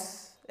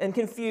loss and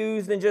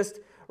confused and just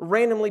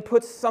randomly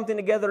puts something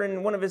together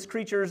in one of His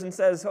creatures and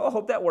says, oh, I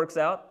hope that works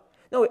out.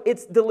 No,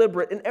 it's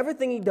deliberate, and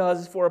everything He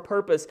does is for a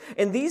purpose.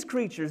 And these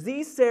creatures,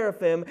 these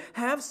seraphim,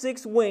 have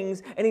 6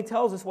 wings, and He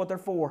tells us what they're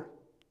for.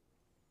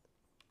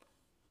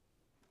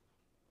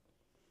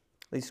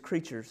 These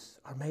creatures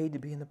are made to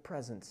be in the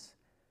presence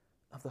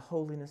of the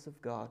holiness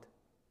of God.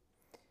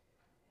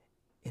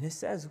 And it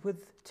says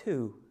with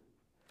 2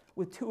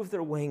 of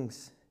their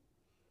wings,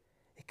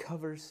 it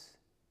covers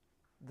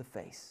the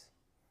face.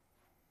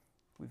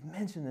 We've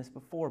mentioned this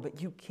before, but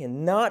you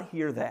cannot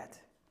hear that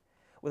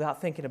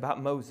without thinking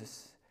about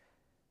Moses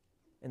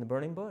in the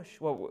burning bush.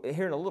 Well,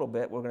 here in a little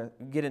bit, we're going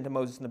to get into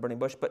Moses in the burning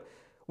bush, but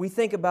we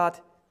think about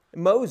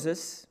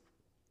Moses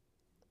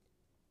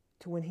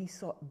to when he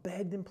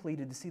begged and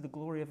pleaded to see the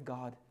glory of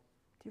God.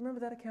 Do you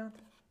remember that account?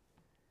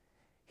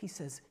 he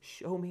says,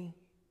 show me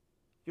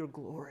your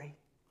glory.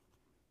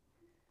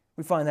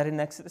 We find that in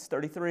Exodus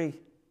 33. And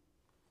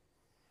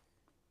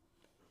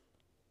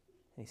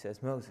he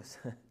says, Moses,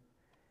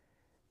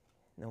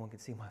 no one can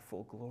see my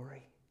full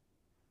glory.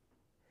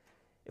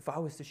 If I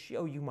was to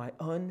show you my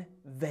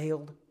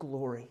unveiled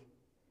glory,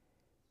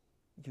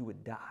 you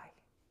would die.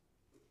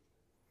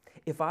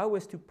 If I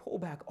was to pull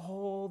back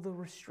all the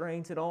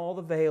restraints and all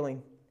the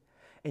veiling,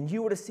 and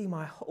you were to see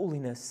my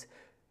holiness,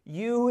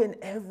 you and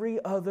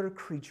every other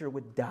creature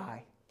would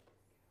die.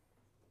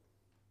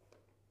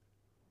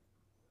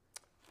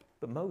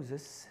 But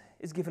Moses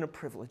is given a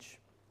privilege.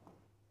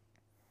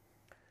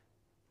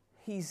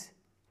 He's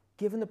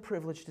given the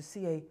privilege to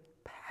see a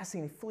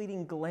passing,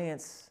 fleeting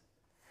glance,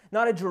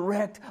 not a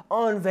direct,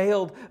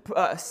 unveiled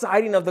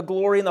sighting of the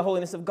glory and the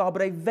holiness of God,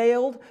 but a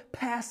veiled,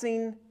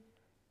 passing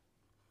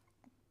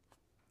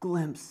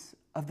glimpse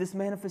of this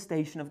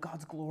manifestation of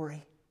God's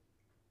glory.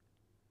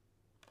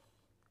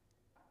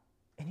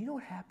 And you know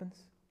what happens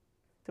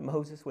to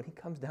Moses when he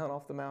comes down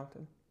off the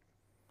mountain?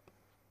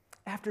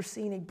 After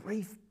seeing a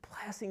brief,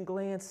 passing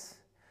glance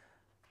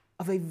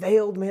of a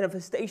veiled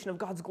manifestation of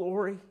God's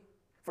glory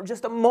for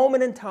just a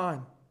moment in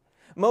time,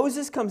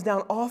 Moses comes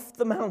down off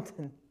the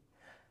mountain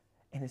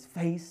and his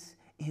face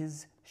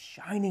is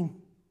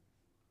shining.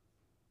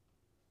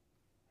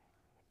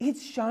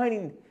 It's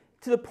shining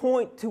to the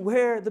point to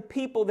where the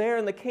people there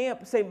in the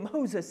camp say,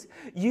 Moses,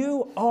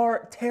 you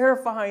are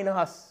terrifying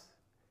us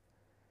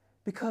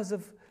because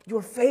of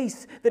your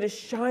face that is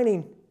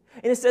shining.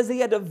 And it says that he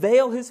had to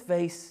veil his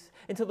face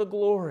until the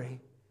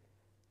glory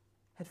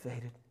had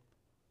faded.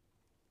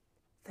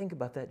 Think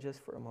about that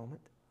just for a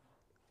moment.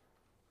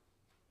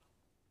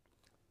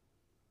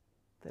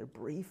 That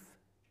brief,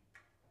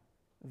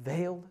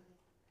 veiled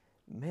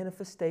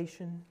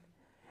manifestation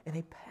and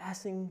a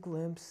passing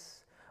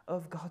glimpse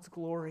of God's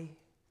glory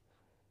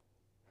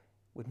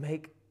would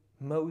make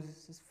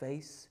Moses'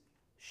 face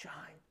shine,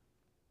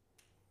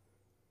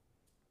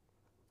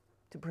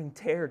 to bring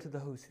terror to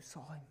those who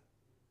saw him.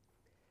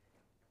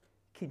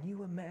 Can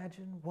you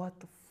imagine what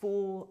the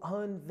full,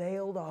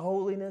 unveiled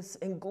holiness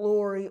and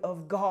glory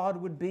of God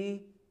would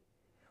be?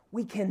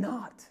 We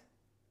cannot.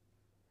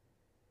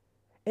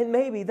 And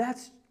maybe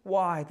that's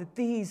why that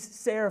these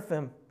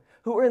seraphim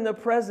who are in the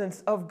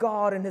presence of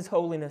God and His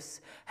holiness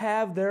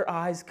have their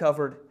eyes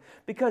covered.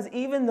 Because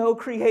even though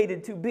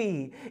created to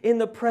be in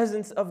the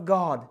presence of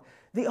God,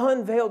 the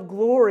unveiled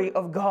glory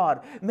of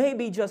God may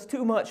be just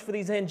too much for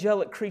these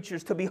angelic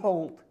creatures to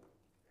behold.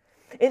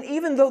 And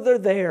even though they're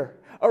there,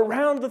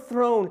 around the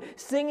throne,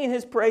 singing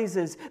His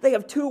praises, they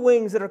have two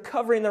wings that are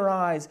covering their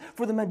eyes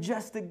for the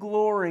majestic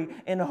glory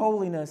and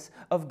holiness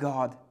of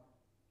God.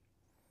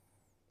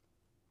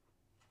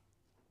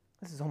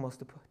 This is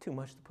almost too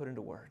much to put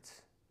into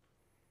words.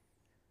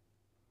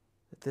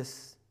 That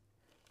this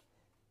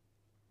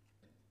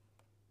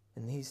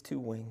and these two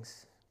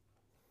wings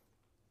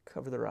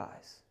cover their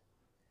eyes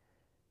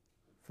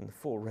from the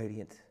full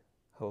radiant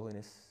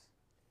holiness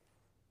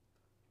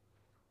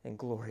and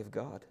glory of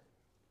God.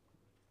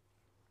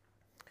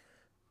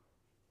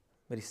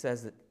 But he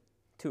says that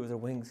two of their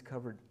wings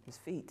covered his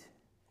feet.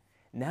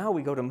 Now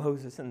we go to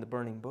Moses in the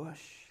burning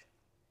bush.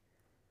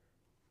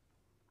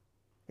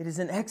 It is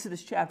in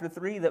Exodus chapter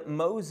 3 that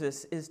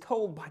Moses is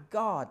told by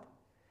God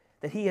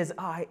that he is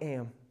I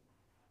am.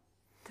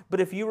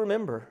 But if you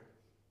remember,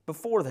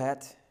 before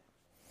that,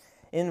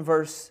 in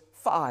verse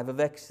 5 of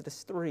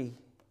Exodus 3,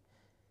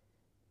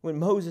 when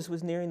Moses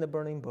was nearing the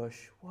burning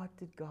bush, what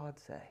did God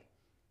say?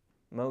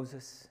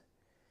 Moses,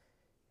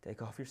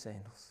 take off your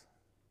sandals.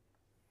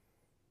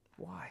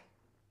 Why?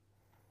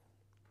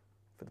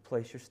 For the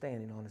place you're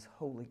standing on is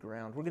holy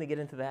ground. We're going to get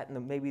into that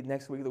in maybe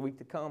next week or the week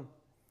to come.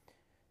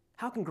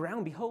 How can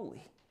ground be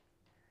holy?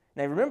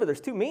 Now remember, there's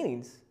two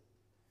meanings.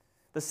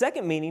 The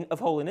second meaning of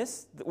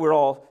holiness that we're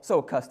all so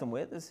accustomed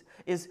with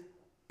is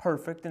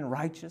perfect and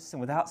righteous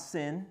and without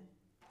sin.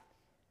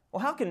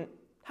 Well, how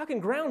can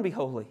ground be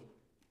holy?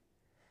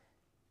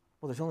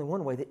 Well, there's only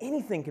one way that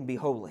anything can be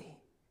holy.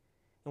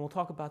 And we'll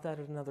talk about that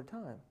at another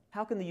time.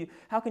 How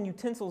can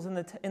utensils in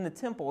the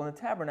temple and the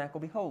tabernacle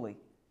be holy?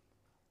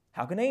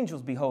 How can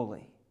angels be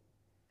holy?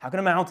 How can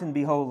a mountain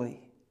be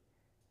holy?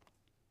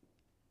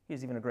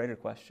 Here's even a greater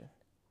question.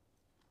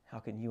 How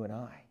can you and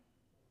I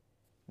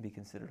be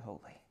considered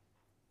holy?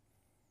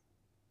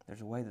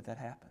 There's a way that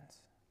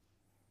happens.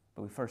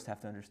 But we first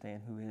have to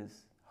understand who is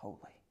holy.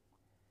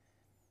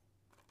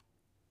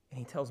 And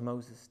he tells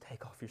Moses,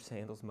 take off your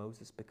sandals,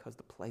 Moses, because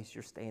the place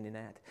you're standing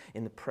at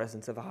in the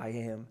presence of I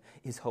am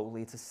is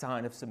holy. It's a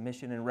sign of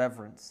submission and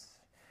reverence.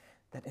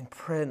 That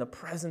in the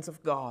presence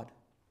of God,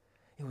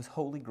 it was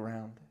holy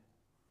ground.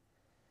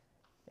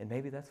 And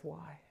maybe that's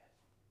why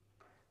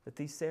that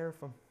these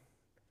seraphim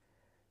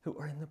who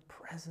are in the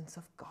presence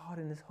of God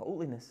in His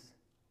holiness,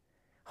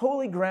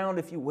 holy ground,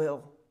 if you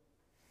will,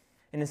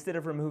 and instead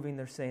of removing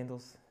their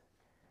sandals,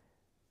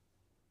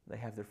 they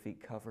have their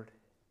feet covered,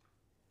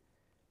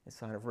 a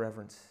sign of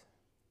reverence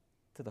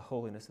to the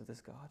holiness of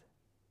this God.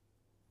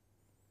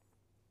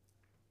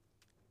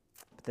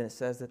 But then it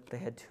says that they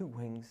had two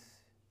wings.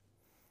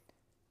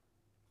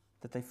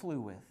 that they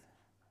flew with.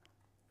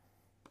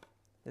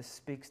 This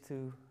speaks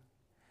to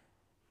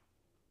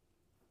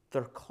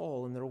their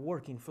call and their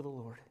working for the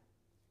Lord.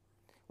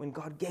 When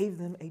God gave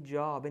them a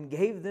job and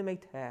gave them a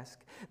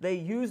task, they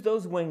used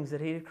those wings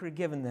that He had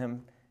given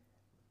them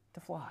to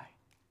fly,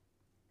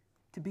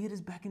 to be at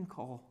His beck and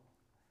call.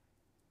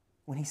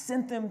 When He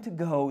sent them to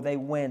go, they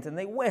went, and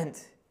they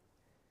went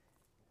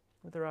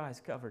with their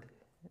eyes covered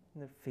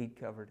and their feet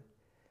covered,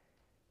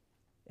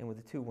 and with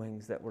the two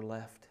wings that were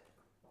left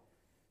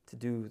to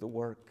do the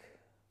work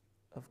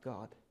of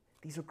God.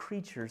 These are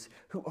creatures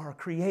who are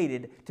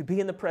created to be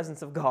in the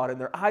presence of God, and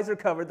their eyes are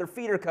covered, their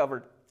feet are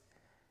covered,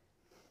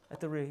 at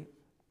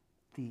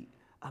the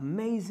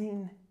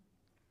amazing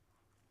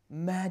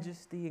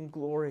majesty and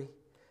glory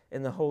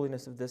and the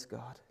holiness of this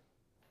God.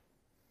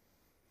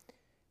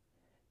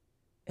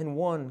 And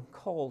one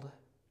called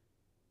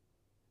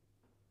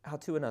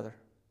out to another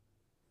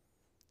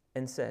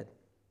and said,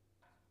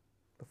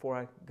 before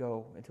I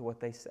go into what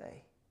they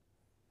say,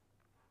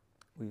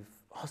 we've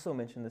also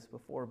mentioned this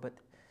before, but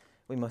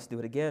we must do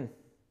it again.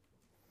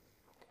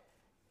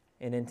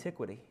 In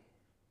antiquity,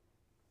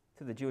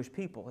 to the Jewish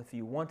people, if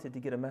you wanted to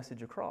get a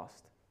message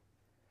across,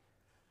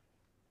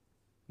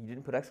 you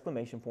didn't put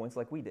exclamation points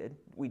like we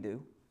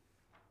do,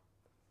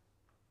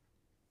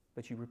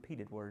 but you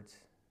repeated words.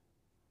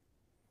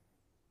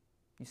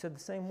 You said the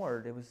same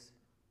word. It was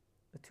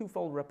a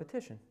twofold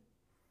repetition.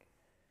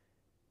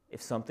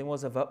 If something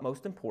was of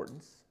utmost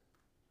importance,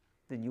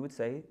 then you would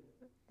say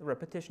the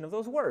repetition of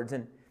those words.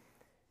 And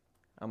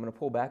I'm going to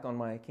pull back on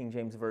my King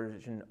James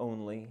Version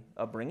only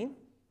upbringing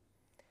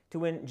to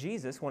when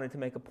Jesus wanted to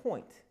make a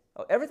point.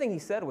 Everything He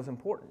said was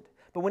important.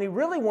 But when He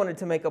really wanted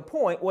to make a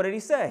point, what did He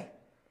say?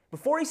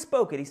 Before He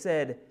spoke it, He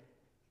said,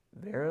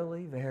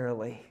 "Verily,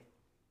 verily,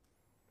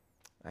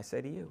 I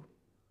say to you."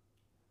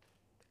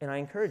 And I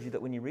encourage you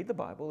that when you read the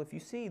Bible, if you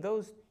see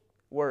those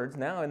words,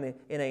 now in the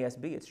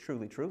NASB, it's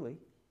truly, truly.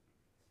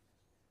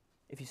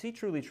 If you see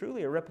truly,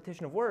 truly, a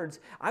repetition of words,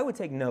 I would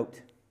take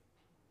note.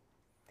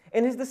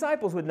 And His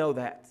disciples would know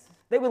that.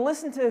 They would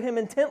listen to Him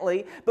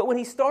intently, but when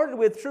He started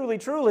with truly,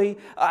 truly,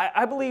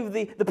 I believe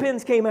the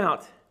pens came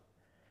out.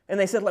 And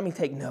they said, let me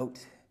take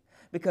note,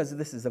 because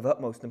this is of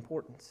utmost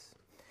importance.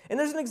 And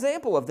there's an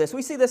example of this.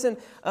 We see this in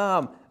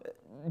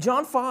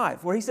John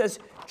 5, where He says,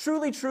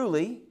 truly,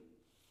 truly,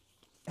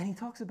 and He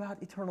talks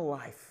about eternal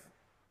life,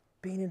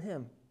 being in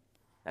Him.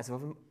 That's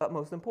of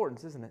utmost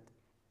importance, isn't it?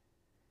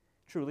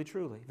 Truly,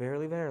 truly,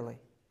 verily, verily.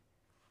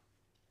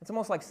 It's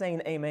almost like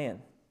saying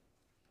amen.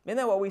 Isn't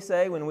that what we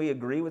say when we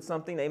agree with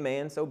something?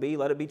 Amen, so be,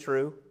 let it be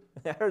true.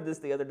 I heard this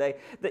the other day,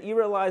 that you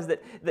realize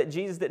that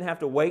Jesus didn't have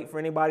to wait for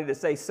anybody to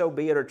say so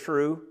be it or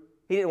true.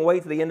 He didn't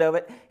wait to the end of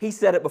it. He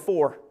said it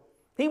before.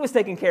 He was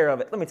taking care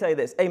of it. Let me tell you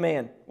this,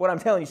 amen. What I'm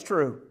telling you is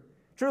true.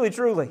 Truly,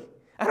 truly.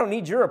 I don't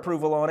need your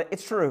approval on it.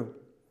 It's true.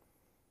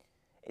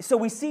 So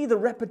we see the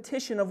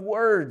repetition of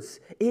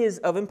words is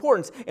of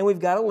importance. And we've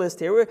got a list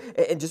here,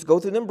 and just go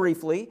through them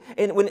briefly.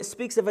 And when it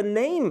speaks of a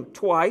name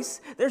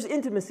twice, there's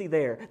intimacy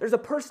there. There's a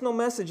personal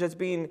message that's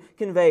being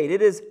conveyed.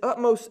 It is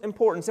utmost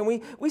importance. And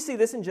we see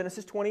this in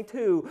Genesis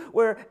 22,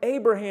 where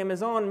Abraham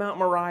is on Mount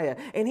Moriah,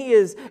 and he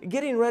is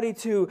getting ready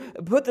to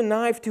put the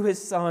knife to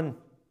his son.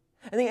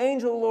 And the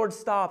angel of the Lord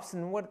stops,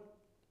 and what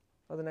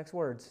are the next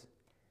words?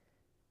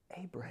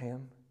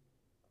 Abraham,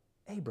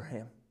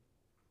 Abraham.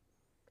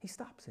 He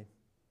stops him.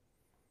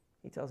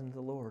 He tells him the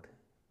Lord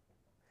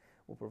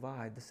will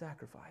provide the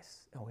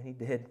sacrifice. Oh, and He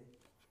did.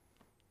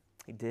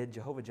 He did.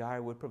 Jehovah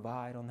Jireh would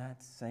provide on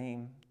that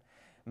same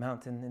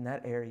mountain in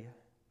that area.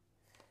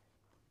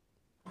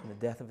 In the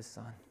death of His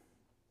Son.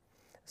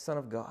 The Son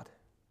of God.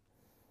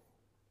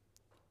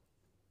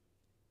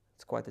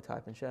 It's quite the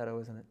type and shadow,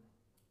 isn't it?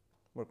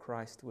 Where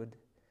Christ would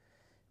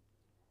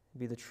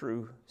be the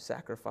true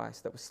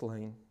sacrifice that was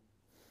slain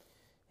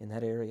in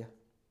that area.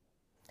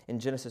 In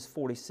Genesis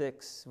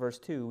 46, verse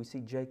 2, we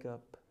see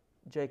Jacob.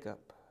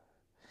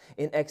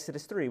 In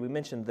Exodus 3, we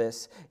mentioned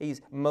this.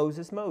 He's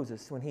Moses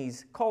when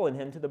He's calling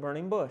him to the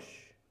burning bush.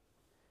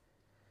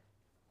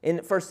 In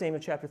 1 Samuel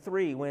chapter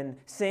 3, when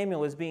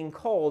Samuel is being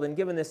called and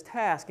given this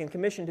task and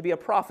commissioned to be a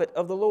prophet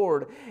of the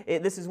Lord,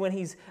 this is when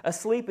he's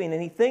sleeping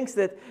and he thinks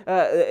that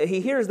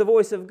he hears the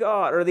voice of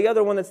God, or the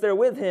other one that's there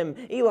with him,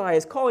 Eli,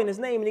 is calling his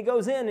name, and he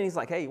goes in and he's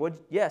like, hey,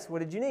 what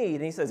did you need?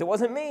 And he says, it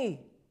wasn't me.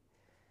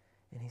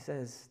 And he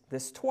says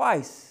this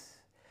twice.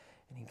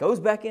 And he goes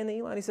back in to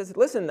Eli and he says,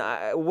 listen,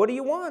 what do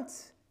you want?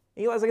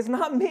 And Eli's like, it's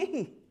not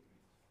me.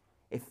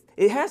 If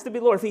it has to be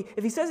the Lord.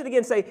 If he says it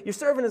again, say, your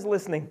servant is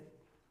listening.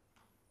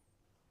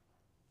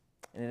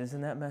 And it is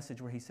in that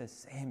message where he says,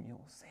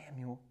 Samuel,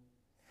 Samuel.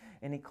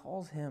 And he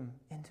calls him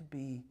in to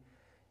be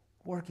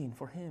working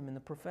for him in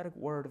the prophetic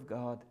word of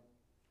God.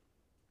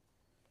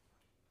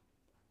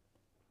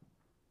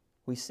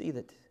 We see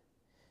that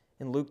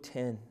in Luke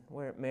 10,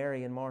 where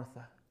Mary and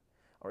Martha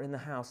are in the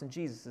house and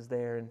Jesus is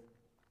there, and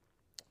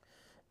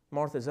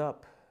Martha's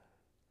up,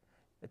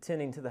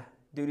 attending to the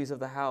duties of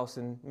the house,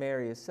 and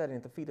Mary is sitting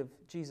at the feet of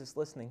Jesus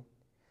listening.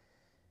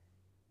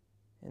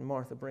 And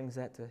Martha brings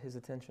that to his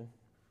attention.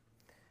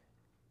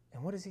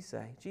 And what does he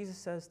say? Jesus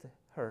says to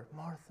her,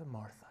 Martha,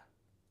 Martha.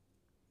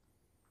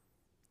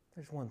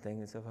 There's one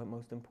thing that's of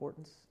utmost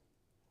importance,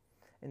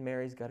 and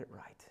Mary's got it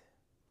right.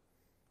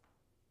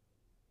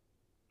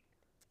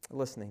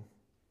 Listening,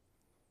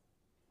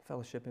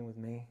 fellowshipping with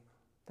me,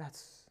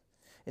 that's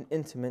an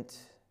intimate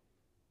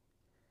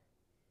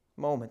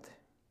moment.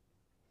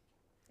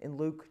 In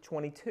Luke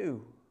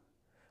 22,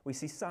 we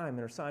see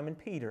Simon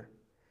Peter,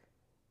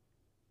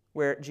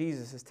 where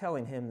Jesus is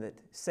telling him that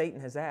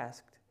Satan has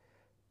asked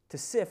to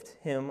sift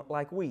him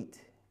like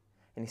wheat.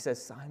 And he says,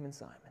 Simon,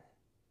 Simon,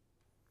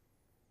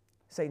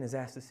 Satan has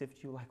asked to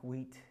sift you like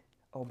wheat.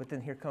 Oh, but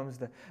then here comes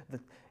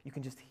you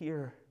can just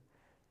hear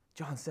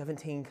John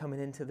 17 coming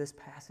into this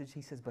passage.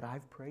 He says, but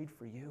I've prayed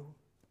for you.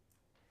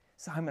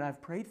 Simon,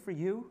 I've prayed for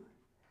you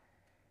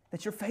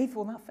that your faith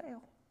will not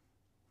fail.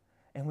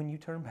 And when you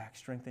turn back,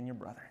 strengthen your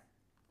brother.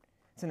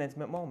 It's an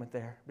intimate moment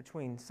there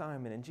between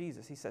Simon and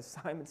Jesus. He says,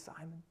 Simon,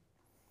 Simon.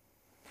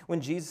 When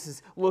Jesus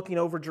is looking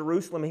over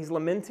Jerusalem, he's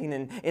lamenting.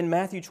 And in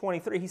Matthew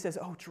 23, he says,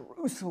 oh,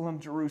 Jerusalem,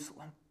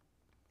 Jerusalem.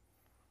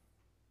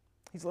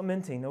 He's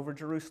lamenting over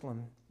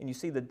Jerusalem. And you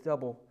see the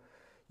double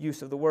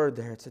use of the word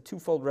there. It's a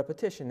twofold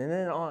repetition. And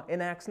then in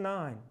Acts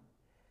 9,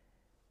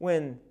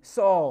 when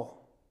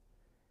Saul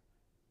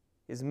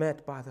is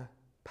met by the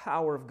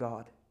power of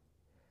God,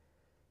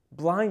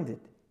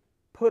 blinded,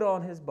 put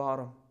on his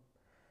bottom,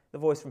 the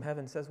voice from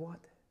heaven says what?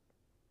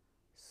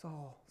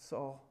 Saul,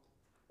 Saul,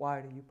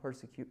 why do you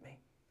persecute me?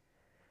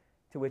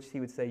 To which he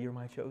would say, you're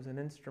my chosen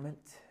instrument,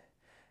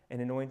 and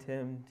anoint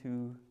him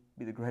to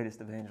be the greatest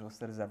evangelist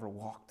that has ever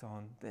walked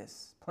on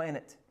this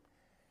planet.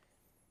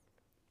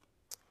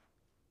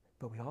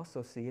 But we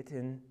also see it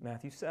in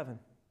Matthew 7.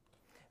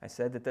 I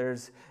said that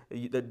there's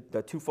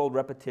the twofold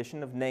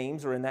repetition of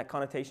names, or in that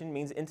connotation,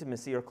 means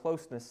intimacy or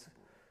closeness.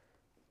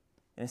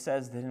 And it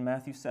says that in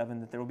Matthew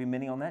 7 that there will be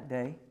many on that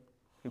day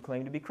who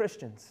claim to be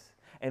Christians.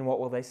 And what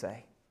will they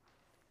say?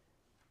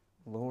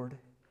 Lord,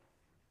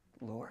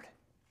 Lord,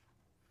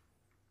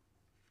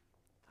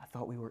 I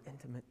thought we were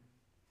intimate.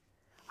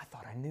 I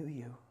thought I knew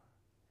you.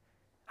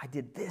 I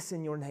did this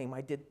in your name.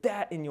 I did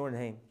that in your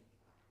name.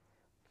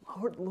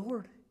 Lord,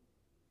 Lord.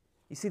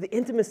 You see the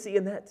intimacy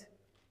in that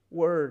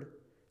word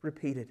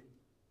repeated.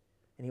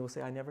 And he will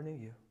say, I never knew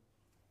you.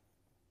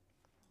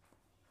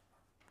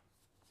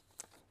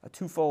 A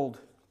twofold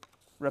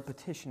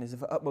repetition is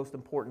of utmost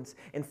importance.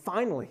 And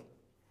finally,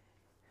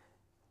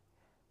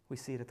 we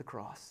see it at the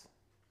cross.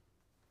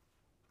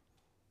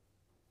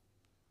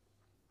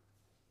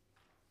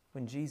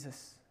 When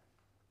Jesus,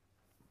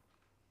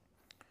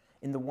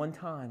 in the one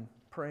time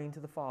praying to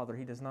the Father,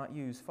 he does not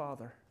use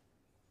Father.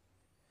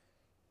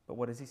 But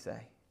what does he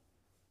say?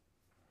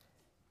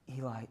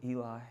 Eli,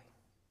 Eli.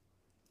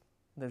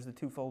 There's the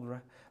twofold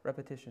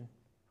repetition.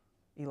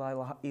 Eli,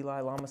 Eli,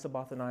 lama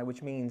sabachthani,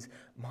 which means,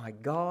 my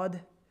God,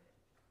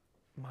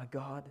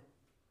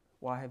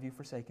 why have you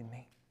forsaken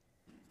me?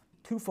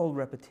 Twofold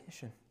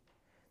repetition.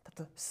 That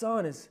the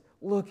Son is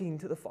looking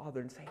to the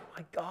Father and saying,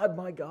 my God,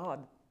 my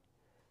God.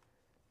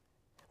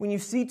 When you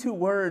see two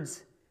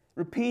words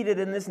repeated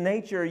in this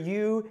nature,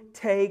 you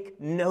take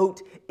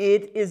note.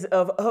 It is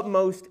of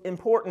utmost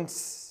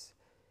importance.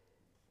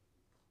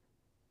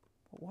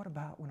 But what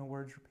about when a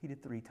word's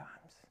repeated 3 times?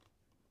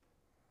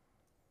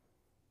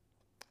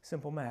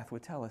 Simple math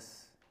would tell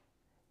us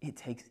it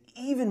takes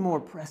even more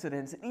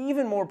precedence,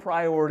 even more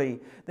priority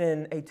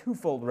than a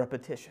twofold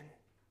repetition.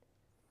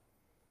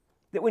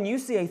 That when you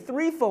see a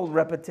threefold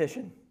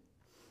repetition,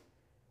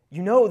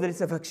 you know that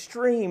it's of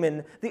extreme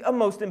and the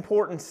utmost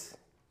importance.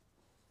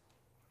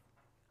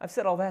 I've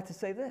said all that to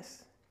say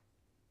this.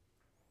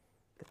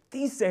 That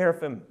these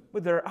seraphim,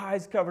 with their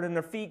eyes covered and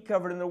their feet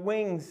covered and their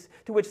wings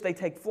to which they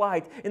take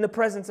flight in the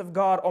presence of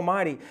God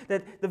Almighty,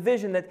 that the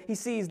vision that he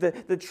sees,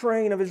 the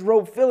train of his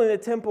robe filling the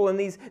temple, and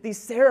these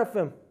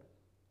seraphim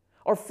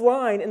are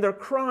flying and they're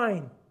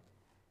crying.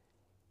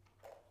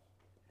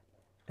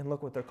 And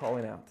look what they're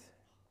calling out.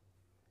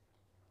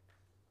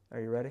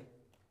 Are you ready?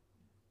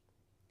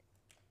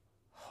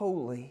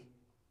 Holy,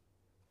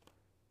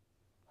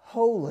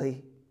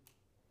 holy,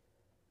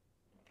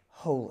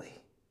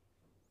 holy.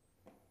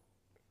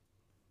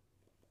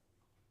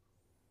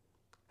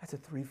 That's a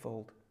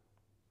threefold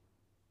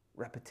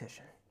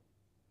repetition.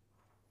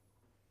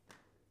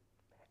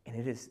 And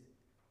it is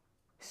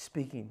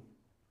speaking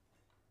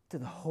to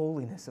the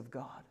holiness of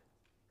God.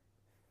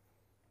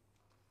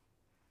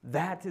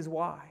 That is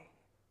why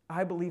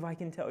I believe I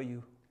can tell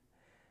you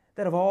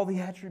that of all the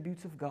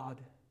attributes of God,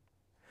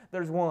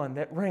 there's one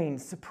that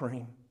reigns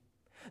supreme.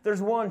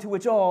 There's one to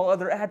which all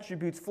other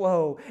attributes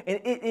flow,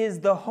 and it is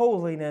the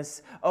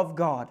holiness of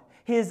God,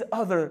 His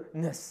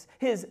otherness,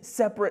 His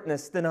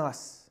separateness than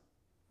us.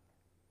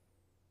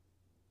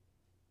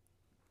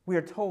 We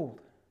are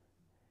told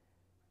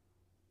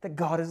that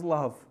God is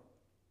love.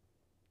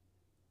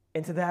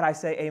 And to that I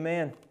say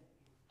amen.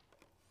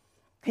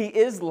 He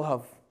is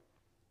love.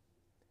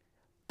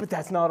 But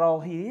that's not all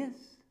He is.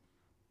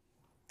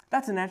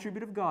 That's an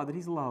attribute of God, that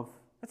He's love.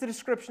 That's a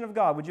description of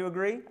God. Would you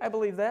agree? I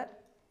believe that.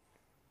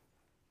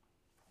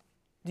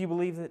 Do you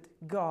believe that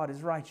God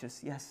is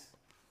righteous? Yes.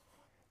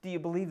 Do you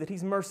believe that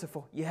He's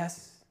merciful?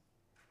 Yes.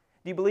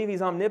 Do you believe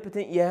He's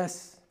omnipotent?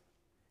 Yes.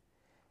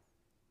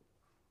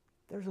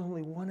 There's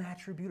only one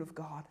attribute of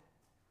God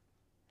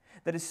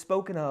that is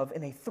spoken of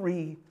in a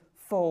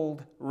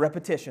threefold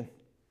repetition.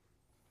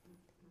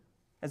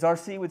 As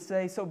R.C. would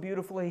say so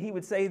beautifully, he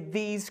would say,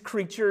 these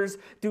creatures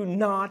do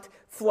not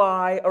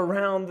fly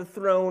around the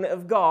throne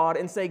of God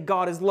and say,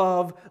 God is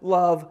love,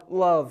 love,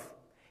 love.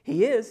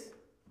 He is,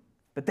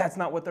 but that's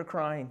not what they're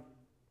crying.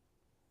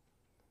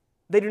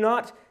 They do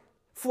not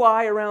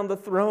fly around the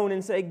throne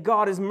and say,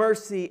 God is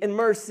mercy and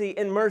mercy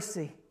and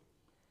mercy.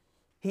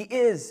 He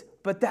is,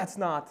 but that's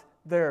not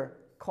their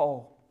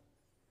call.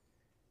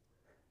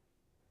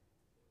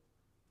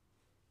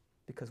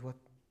 Because what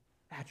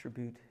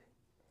attribute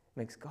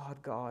makes God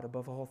God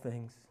above all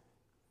things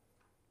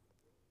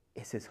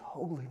is His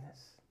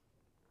holiness.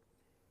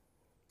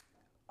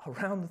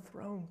 Around the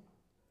throne.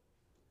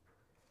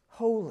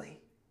 Holy,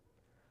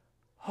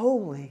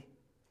 holy,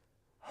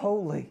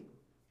 holy.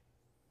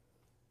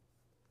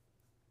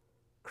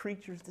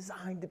 Creatures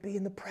designed to be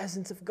in the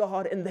presence of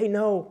God, and they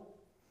know.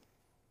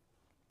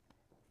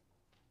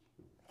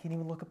 They can't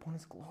even look upon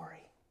His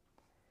glory.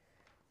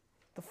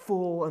 The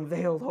full,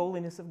 unveiled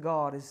holiness of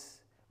God is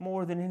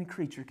more than any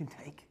creature can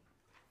take.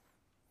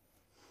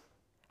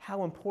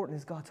 How important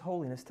is God's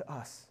holiness to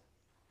us?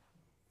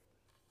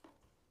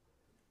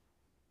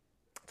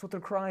 That's what they're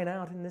crying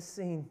out in this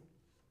scene.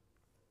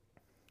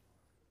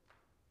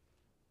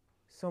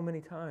 So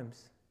many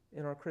times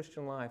in our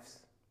Christian lives,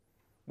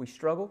 we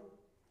struggle,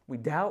 we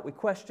doubt, we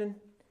question.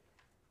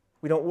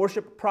 We don't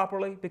worship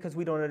properly because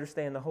we don't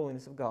understand the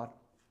holiness of God.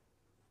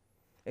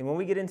 And when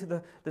we get into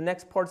the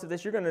next parts of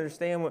this, you're going to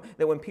understand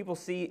that when people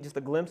see just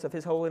a glimpse of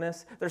His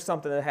holiness, there's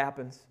something that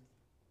happens.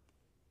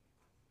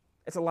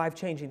 It's a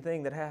life-changing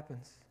thing that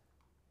happens.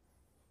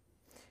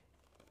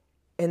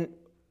 And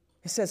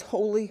it says,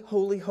 holy,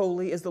 holy,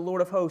 holy is the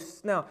Lord of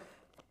hosts. Now,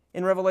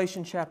 in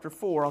Revelation chapter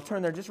 4, I'll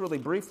turn there just really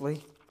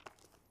briefly.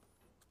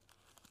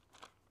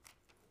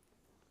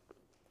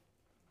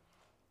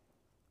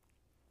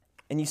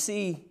 And you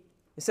see,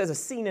 it says a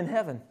scene in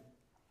heaven.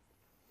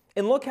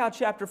 And look how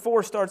chapter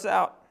 4 starts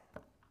out.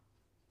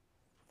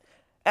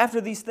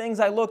 After these things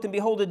I looked, and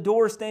behold, a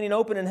door standing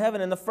open in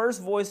heaven, and the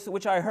first voice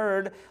which I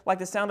heard, like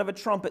the sound of a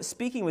trumpet,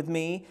 speaking with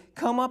me,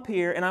 come up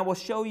here, and I will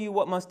show you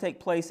what must take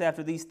place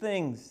after these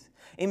things.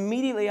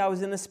 Immediately I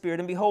was in the Spirit,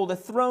 and behold, a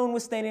throne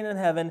was standing in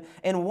heaven,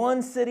 and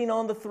one sitting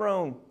on the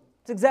throne.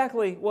 It's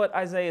exactly what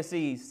Isaiah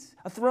sees.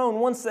 A throne,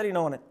 one sitting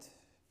on it.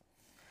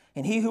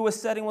 And he who was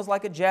sitting was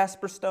like a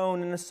jasper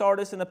stone, and a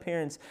sardius in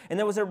appearance. And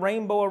there was a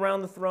rainbow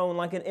around the throne,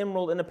 like an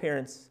emerald in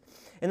appearance.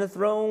 And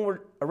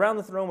around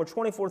the throne were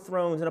 24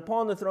 thrones, and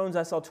upon the thrones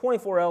I saw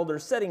 24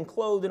 elders sitting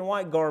clothed in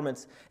white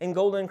garments and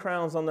golden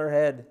crowns on their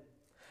head.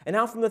 And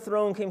out from the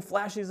throne came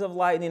flashes of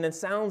lightning and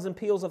sounds and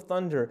peals of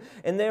thunder.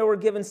 And there were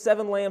given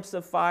 7 lamps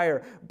of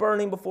fire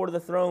burning before the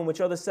throne, which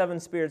are the 7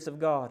 spirits of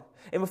God.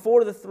 And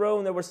before the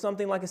throne there was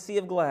something like a sea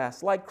of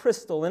glass, like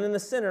crystal, and in the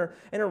center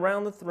and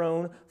around the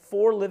throne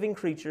 4 living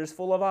creatures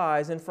full of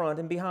eyes in front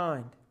and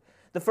behind.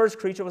 The first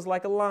creature was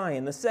like a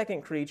lion, the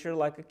second creature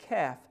like a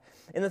calf,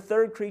 and the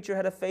third creature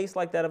had a face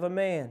like that of a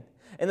man.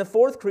 And the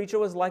fourth creature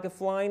was like a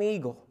flying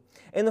eagle.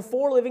 And the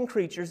 4 living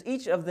creatures,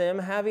 each of them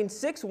having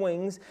 6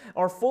 wings,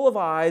 are full of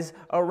eyes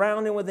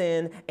around and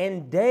within,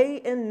 and day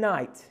and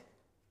night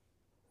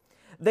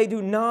they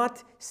do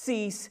not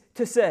cease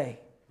to say.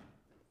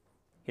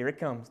 Here it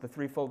comes, the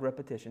threefold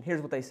repetition.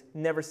 Here's what they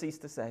never cease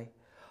to say.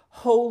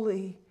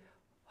 Holy,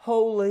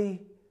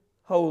 holy,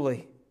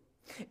 holy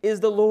is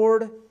the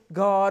Lord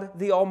God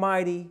the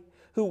Almighty,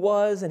 who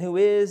was and who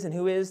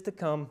is to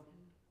come.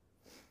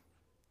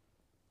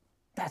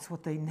 That's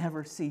what they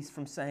never cease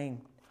from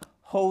saying.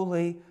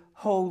 Holy,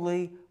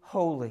 holy,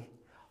 holy.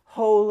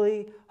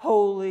 Holy,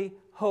 holy,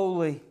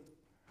 holy.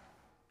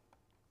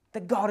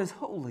 That God is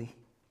holy.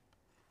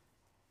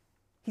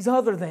 He's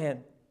other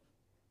than.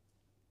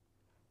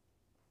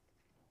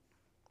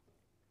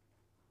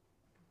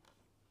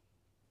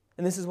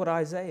 And this is what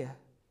Isaiah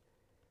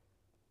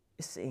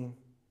is seeing.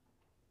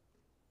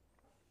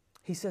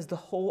 He says the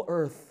whole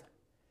earth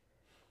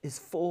is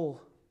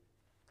full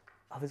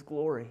of His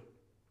glory.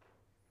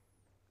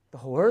 The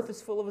whole earth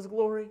is full of His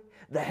glory.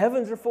 The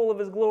heavens are full of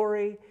His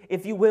glory.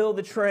 If you will,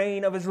 the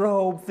train of His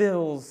robe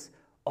fills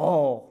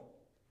all.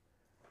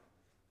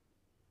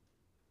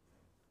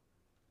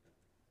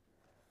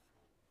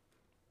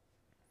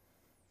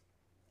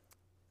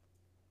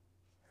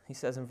 He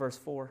says in verse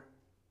 4,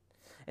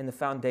 and the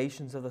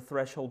foundations of the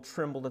threshold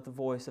trembled at the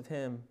voice of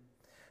Him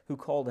who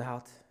called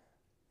out,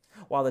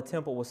 while the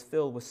temple was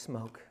filled with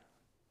smoke.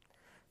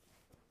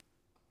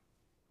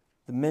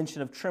 The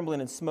mention of trembling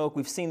and smoke,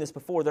 we've seen this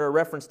before. They're a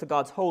reference to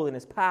God's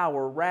holiness,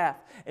 power,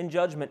 wrath, and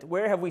judgment.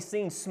 Where have we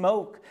seen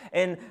smoke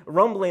and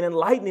rumbling and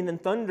lightning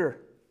and thunder?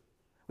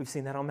 We've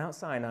seen that on Mount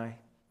Sinai.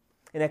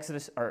 In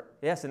Exodus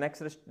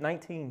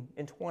 19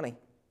 and 20.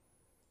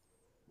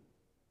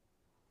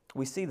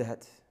 We see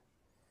that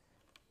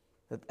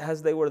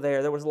as they were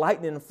there was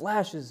lightning and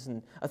flashes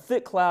and a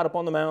thick cloud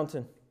upon the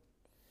mountain,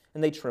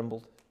 and they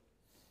trembled.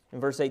 In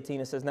verse 18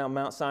 it says, "Now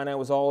Mount Sinai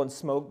was all in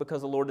smoke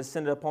because the Lord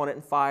descended upon it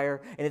in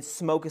fire, and its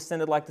smoke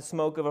ascended like the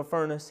smoke of a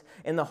furnace,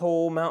 and the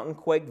whole mountain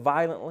quaked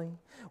violently.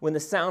 When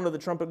the sound of the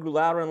trumpet grew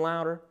louder and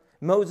louder,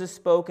 Moses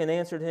spoke and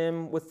answered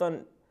him with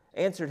thunder.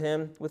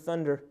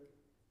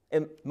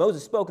 And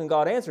Moses spoke and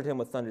God answered him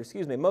with thunder."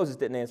 Moses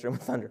didn't answer him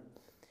with thunder.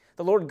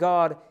 "The Lord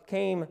God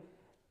came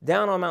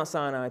down on Mount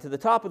Sinai to the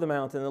top of the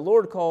mountain. The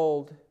Lord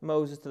called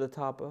Moses to the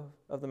top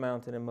of the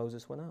mountain, and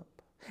Moses went up."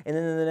 And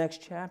then in the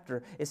next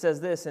chapter, it says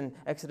this in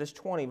Exodus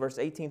 20, verse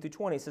 18 through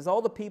 20. It says,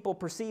 "All the people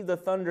perceived the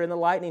thunder and the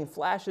lightning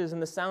flashes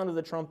and the sound of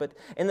the trumpet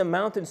and the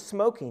mountain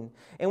smoking.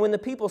 And when the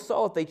people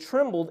saw it, they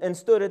trembled and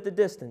stood at the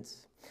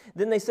distance.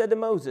 Then they said to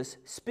Moses,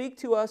 'Speak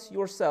to us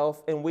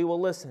yourself, and we will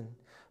listen.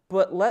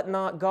 But let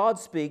not God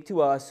speak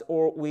to us,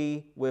 or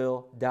we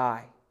will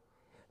die.'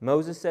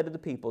 Moses said to the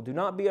people, 'Do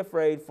not be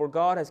afraid, for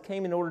God has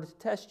come in order to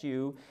test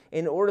you,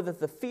 in order that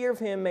the fear of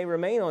him may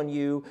remain on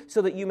you,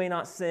 so that you may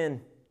not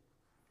sin.'"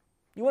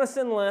 You want to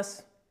sin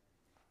less?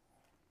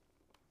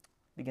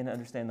 Begin to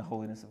understand the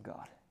holiness of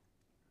God.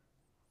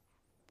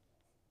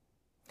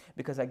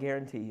 Because I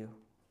guarantee you,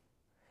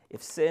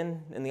 if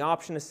sin and the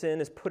option of sin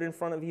is put in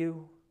front of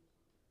you,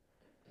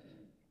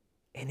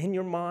 and in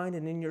your mind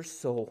and in your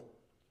soul,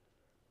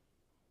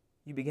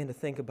 you begin to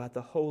think about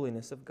the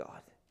holiness of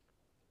God,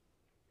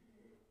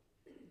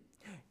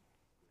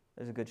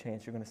 there's a good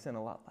chance you're going to sin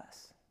a lot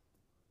less.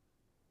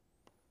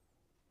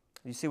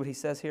 You see what he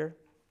says here?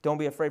 Don't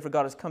be afraid, for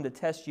God has come to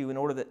test you in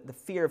order that the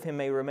fear of him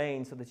may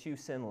remain, so that you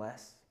sin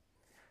less.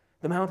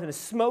 The mountain is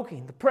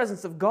smoking, the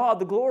presence of God,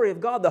 the glory of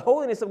God, the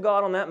holiness of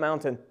God on that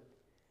mountain.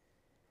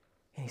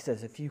 And he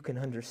says, if you can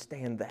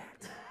understand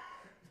that,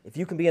 if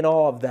you can be in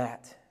awe of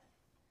that,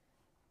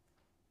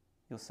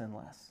 you'll sin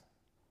less.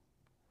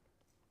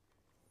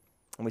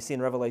 And we see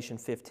in Revelation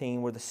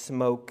 15 where the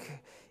smoke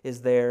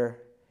is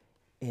there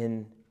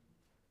in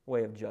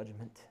way of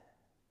judgment.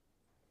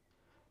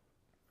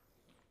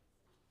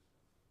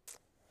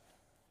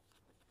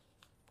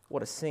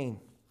 What a scene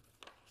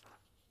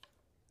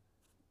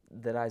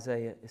that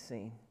Isaiah is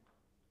seeing.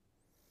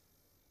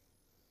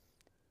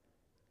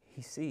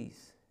 He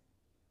sees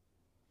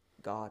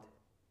God.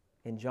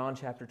 In John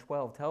chapter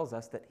 12 tells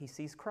us that he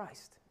sees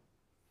Christ.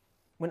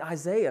 When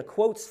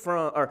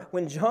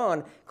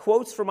John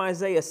quotes from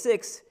Isaiah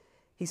 6,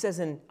 he says,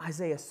 "And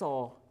Isaiah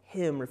saw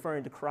him,"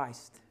 referring to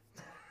Christ,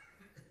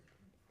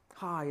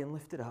 "high and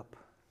lifted up."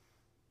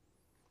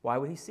 Why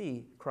would he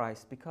see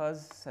Christ?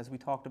 Because, as we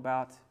talked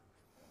about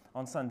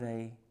on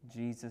Sunday,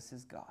 Jesus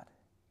is God.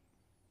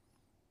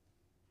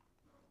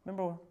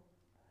 Remember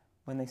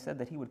when they said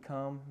that he would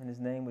come and his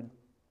name would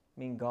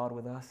mean God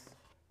with us?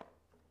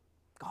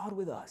 God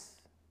with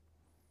us.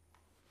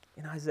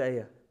 And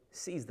Isaiah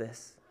sees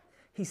this.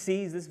 He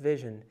sees this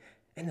vision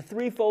and the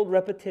threefold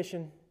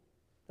repetition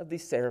of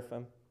these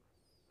seraphim.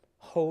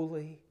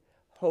 Holy,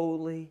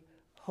 holy,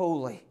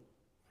 holy.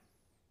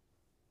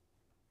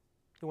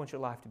 You want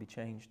your life to be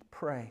changed?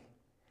 Pray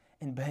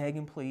and beg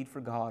and plead for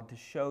God to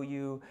show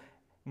you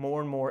more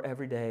and more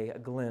every day a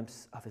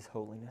glimpse of his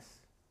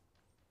holiness.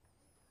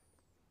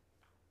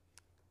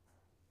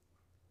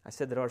 I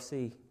said that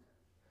RC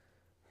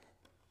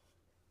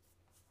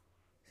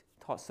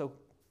taught so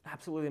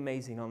absolutely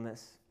amazing on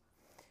this.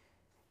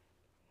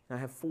 And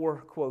I have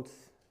 4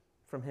 quotes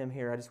from him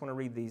here. I just want to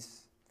read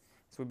these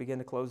as we begin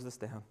to close this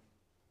down.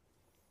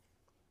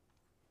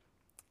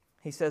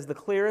 He says, "The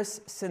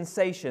clearest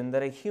sensation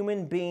that a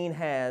human being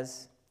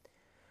has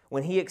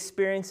when he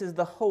experiences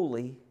the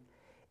holy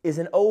is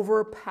an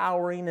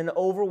overpowering and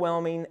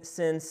overwhelming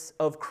sense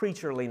of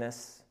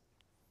creatureliness."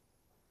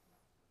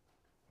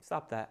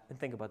 Stop that and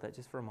think about that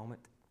just for a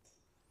moment.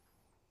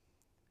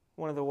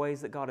 One of the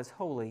ways that God is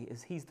holy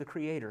is he's the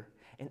creator,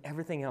 and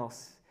everything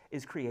else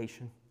is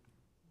creation.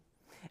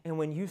 And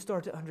when you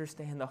start to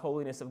understand the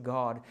holiness of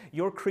God,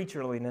 your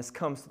creatureliness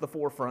comes to the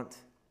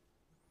forefront.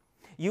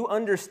 You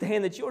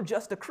understand that you're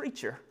just a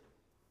creature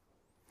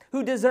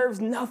who deserves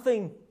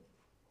nothing.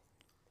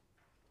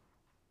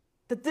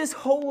 That this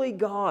holy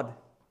God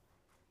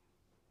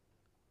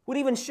would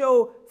even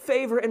show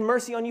favor and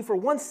mercy on you for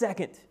 1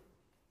 second.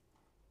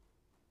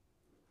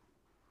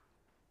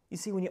 You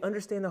see, when you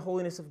understand the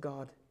holiness of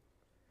God,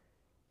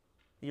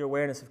 your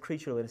awareness of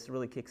creatureliness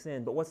really kicks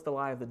in. But what's the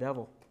lie of the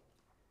devil?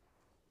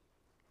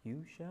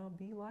 You shall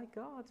be like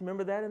God.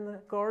 Remember that in the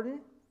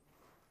garden?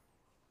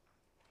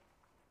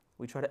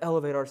 We try to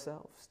elevate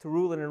ourselves to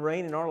rule and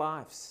reign in our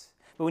lives.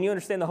 But when you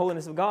understand the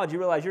holiness of God, you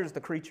realize you're just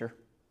a creature.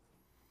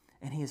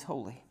 And he is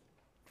holy.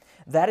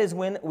 That is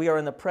when we are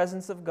in the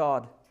presence of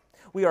God.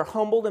 We are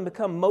humbled and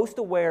become most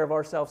aware of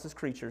ourselves as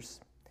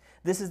creatures.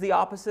 This is the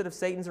opposite of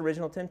Satan's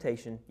original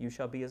temptation. You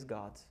shall be as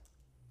gods.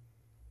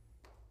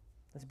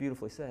 That's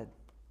beautifully said.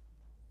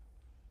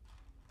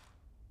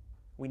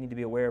 We need to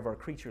be aware of our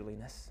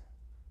creatureliness.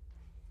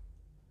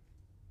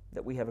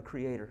 That we have a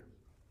creator.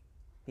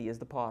 He is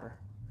the potter.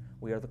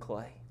 We are the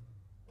clay.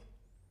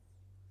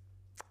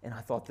 And I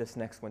thought this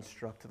next one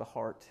struck to the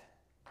heart.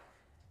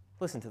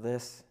 Listen to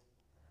this.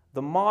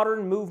 The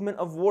modern movement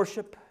of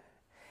worship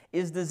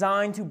is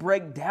designed to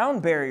break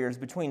down barriers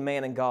between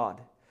man and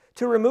God,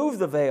 to remove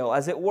the veil,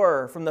 as it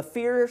were, from the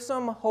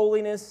fearsome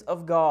holiness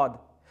of God,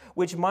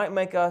 which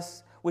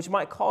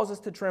might cause us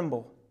to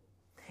tremble.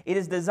 It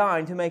is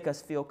designed to make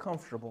us feel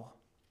comfortable.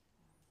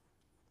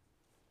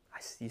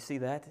 You see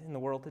that in the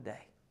world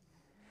today.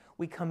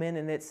 We come in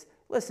and it's,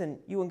 listen,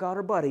 you and God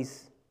are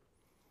buddies.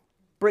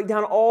 Break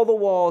down all the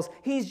walls.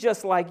 He's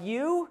just like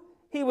you.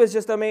 He was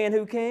just a man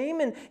who came,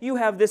 and you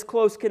have this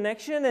close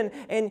connection,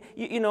 and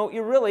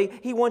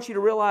he wants you to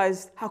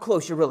realize how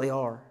close you really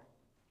are.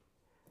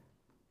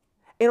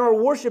 And our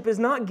worship is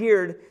not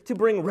geared to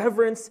bring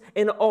reverence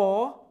and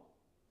awe,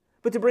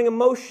 but to bring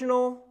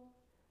emotional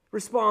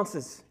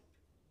responses.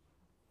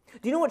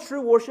 Do you know what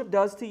true worship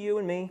does to you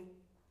and me?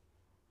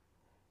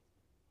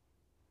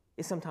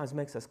 It sometimes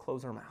makes us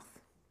close our mouth.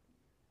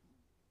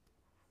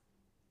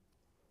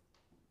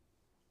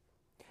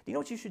 Do you know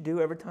what you should do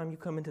every time you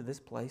come into this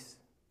place?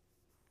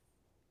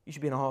 You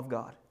should be in awe of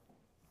God.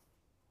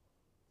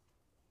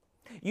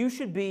 You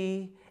should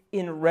be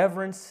in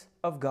reverence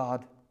of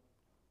God.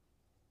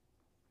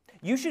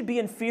 You should be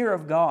in fear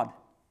of God.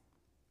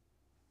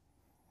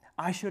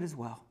 I should as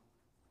well.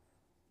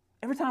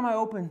 Every time I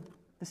open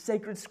the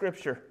sacred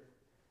Scripture,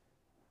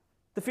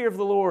 the fear of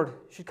the Lord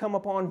should come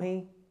upon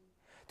me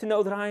to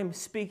know that I am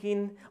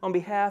speaking on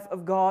behalf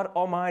of God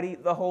Almighty,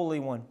 the Holy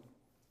One.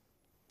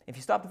 If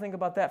you stop to think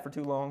about that for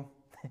too long,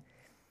 it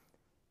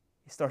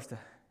starts to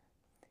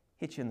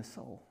hit you in the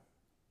soul.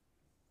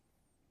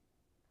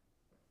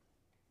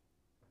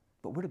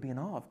 But we're to be in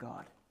awe of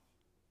God.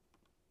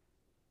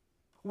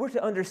 We're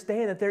to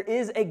understand that there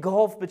is a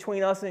gulf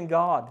between us and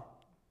God.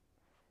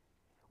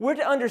 We're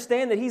to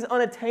understand that He's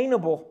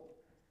unattainable.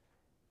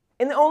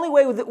 And the only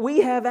way that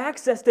we have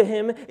access to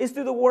Him is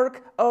through the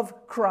work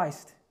of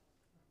Christ.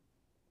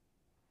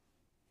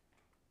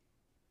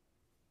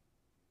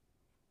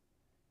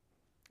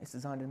 It's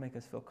designed to make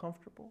us feel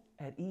comfortable,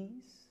 at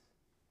ease.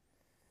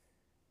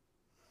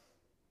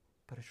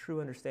 But a true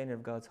understanding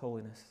of God's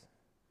holiness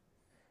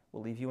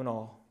will leave you in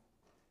awe,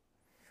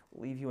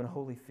 will leave you in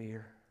holy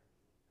fear,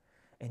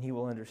 and you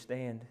will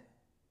understand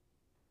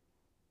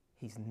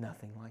He's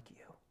nothing like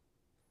you,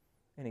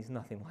 and He's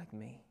nothing like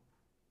me.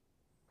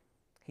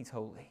 He's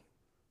holy,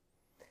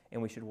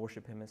 and we should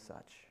worship Him as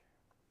such.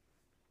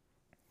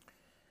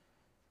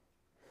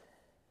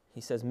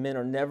 He says, men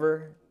are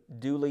never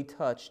duly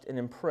touched and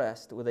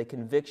impressed with a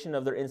conviction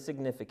of their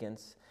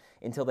insignificance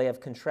until they have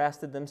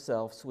contrasted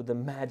themselves with the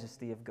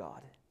majesty of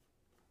God.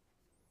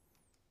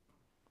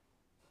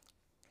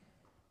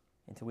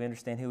 Until we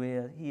understand who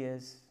He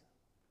is,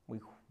 we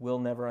will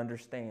never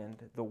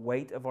understand the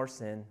weight of our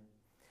sin,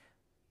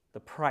 the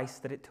price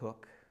that it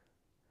took,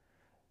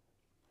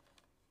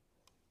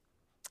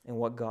 and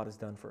what God has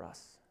done for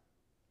us.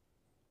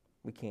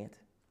 We can't.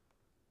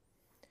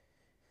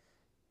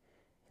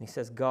 And He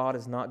says God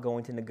is not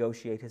going to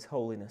negotiate His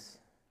holiness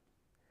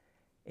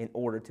in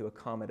order to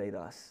accommodate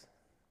us.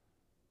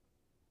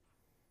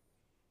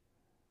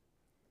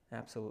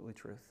 Absolutely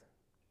truth.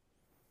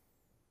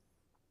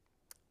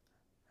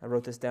 I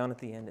wrote this down at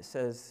the end. It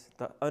says,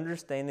 the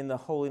understanding the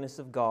holiness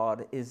of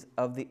God is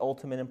of the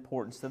ultimate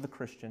importance to the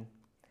Christian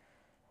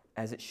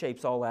as it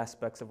shapes all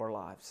aspects of our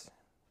lives.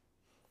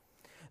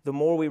 The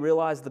more we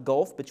realize the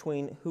gulf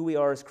between who we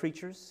are as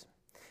creatures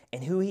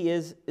and who He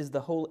is as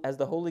the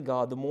holy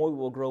God, the more we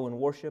will grow in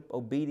worship,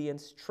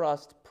 obedience,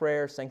 trust,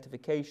 prayer,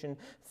 sanctification,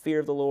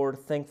 fear of the Lord,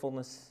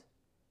 thankfulness,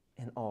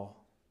 and awe.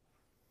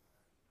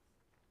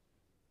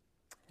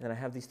 And then I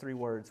have these 3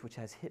 words, which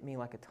has hit me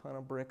like a ton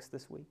of bricks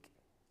this week.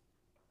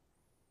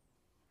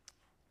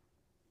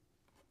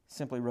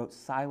 Simply wrote,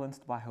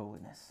 silenced by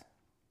holiness.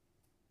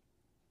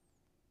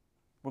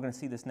 We're going to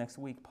see this next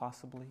week,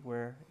 possibly,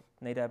 where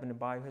Nadab and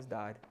Abihu has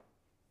died.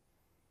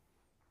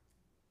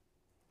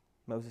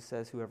 Moses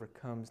says, whoever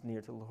comes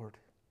near to the Lord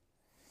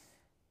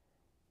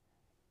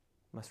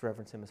must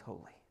reverence Him as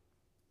holy.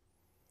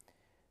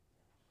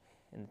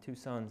 And the 2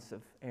 sons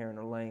of Aaron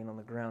are laying on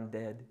the ground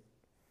dead.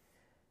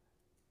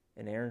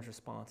 And Aaron's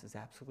response is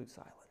absolute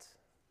silence.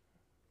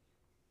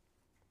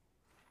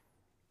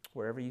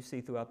 Wherever you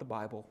see throughout the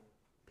Bible,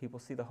 people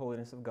see the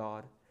holiness of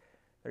God,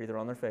 they're either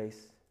on their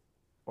face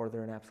or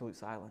they're in absolute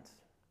silence.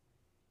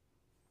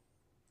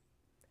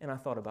 And I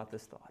thought about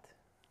this thought.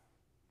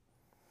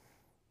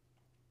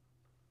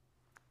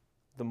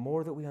 The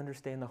more that we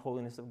understand the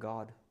holiness of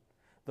God,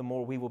 the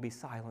more we will be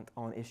silent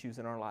on issues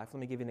in our life. Let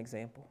me give you an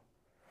example.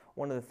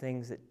 One of the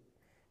things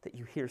that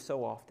you hear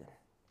so often.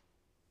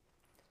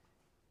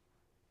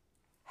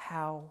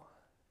 How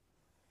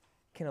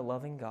can a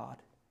loving God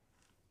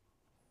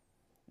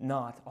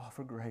not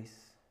offer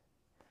grace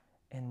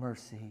and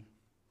mercy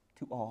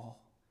to all?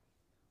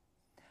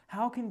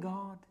 How can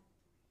God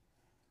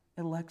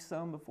elect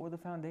some before the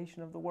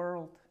foundation of the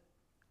world?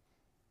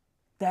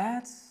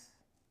 That's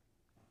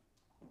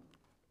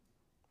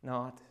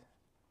not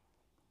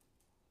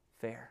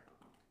fair.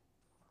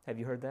 Have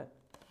you heard that?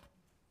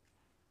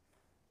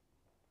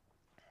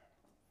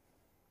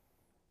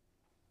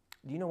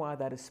 Do you know why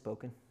that is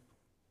spoken?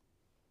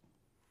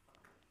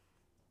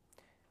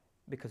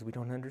 Because we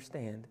don't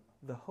understand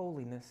the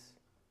holiness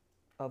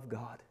of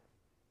God.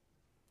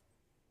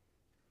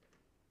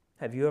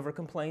 Have you ever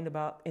complained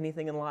about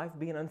anything in life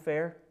being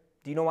unfair?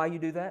 Do you know why you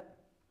do that?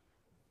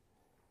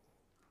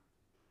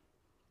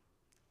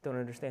 Don't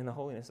understand the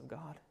holiness of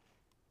God.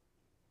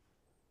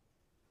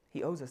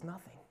 He owes us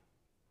nothing.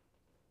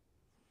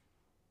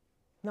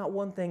 Not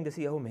one thing does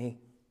He owe me.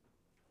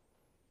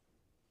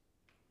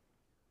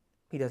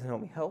 He doesn't owe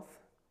me health.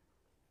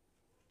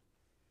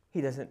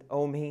 He doesn't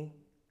owe me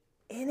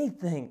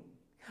anything.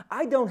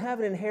 I don't have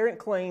an inherent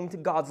claim to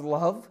God's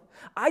love.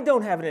 I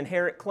don't have an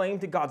inherent claim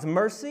to God's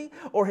mercy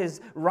or His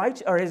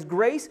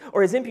grace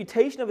or His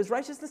imputation of His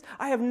righteousness.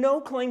 I have no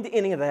claim to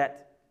any of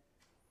that.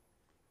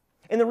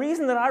 And the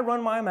reason that I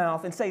run my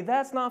mouth and say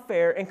that's not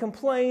fair and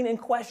complain and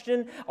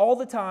question all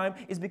the time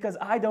is because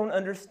I don't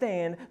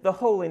understand the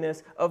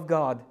holiness of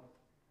God.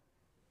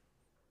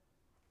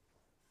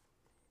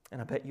 And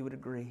I bet you would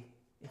agree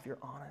if you're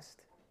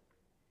honest.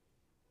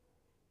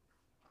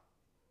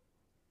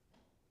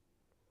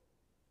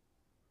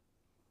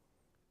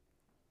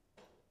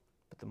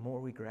 But the more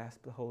we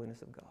grasp the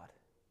holiness of God,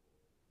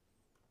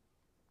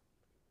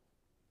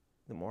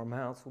 the more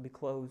mouths will be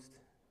closed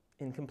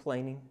in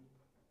complaining,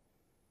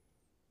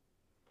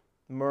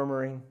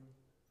 murmuring,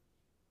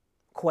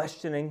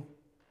 questioning,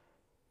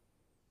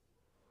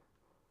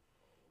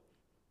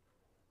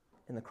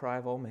 and the cry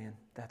of, "Oh man,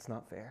 that's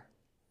not fair,"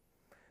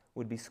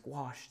 would be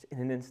squashed in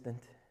an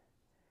instant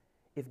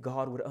if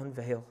God would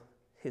unveil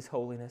His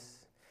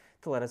holiness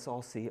to let us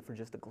all see it for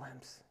just a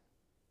glimpse.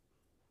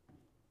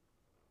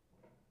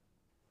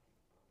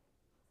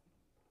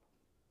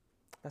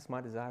 That's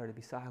my desire, to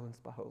be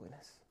silenced by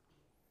holiness.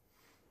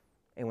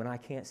 And when I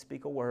can't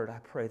speak a word, I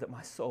pray that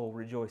my soul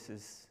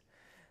rejoices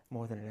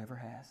more than it ever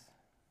has.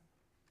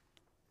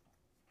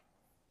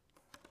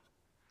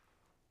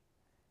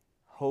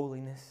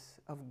 Holiness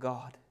of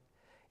God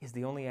is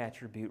the only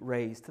attribute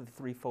raised to the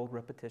threefold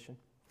repetition.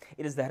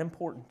 It is that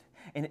important,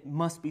 and it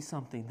must be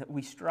something that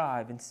we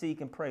strive and seek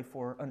and pray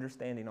for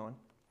understanding on.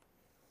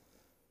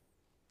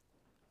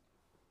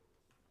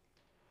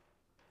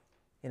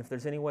 And if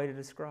there's any way to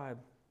describe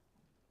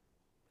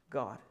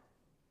God,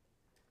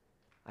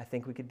 I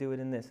think we could do it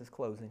in this as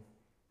closing.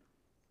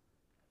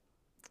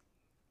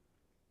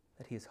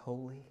 That He is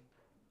holy,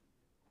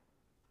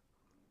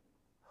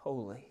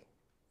 holy,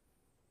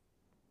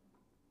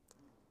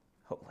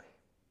 holy.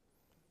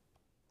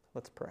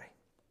 Let's pray.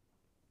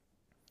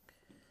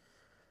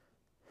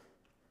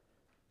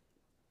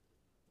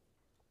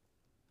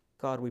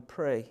 God, we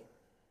pray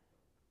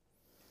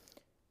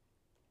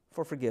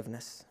for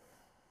forgiveness,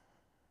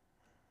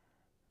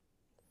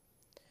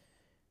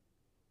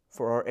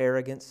 for our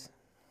arrogance,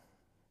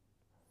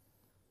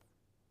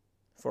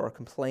 for our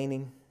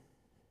complaining,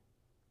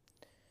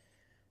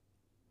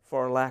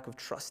 for our lack of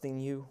trusting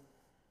You,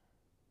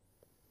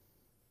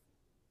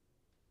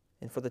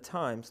 and for the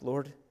times,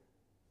 Lord,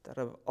 that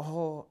of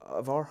all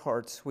of our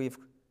hearts we've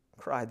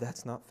cried,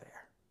 that's not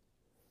fair.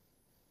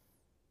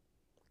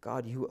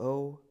 God, You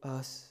owe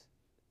us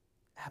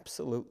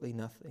absolutely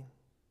nothing.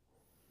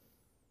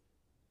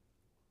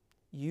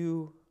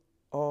 You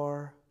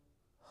are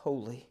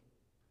holy.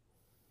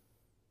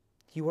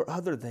 You are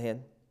other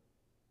than.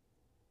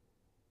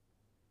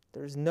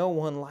 There is no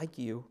one like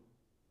You.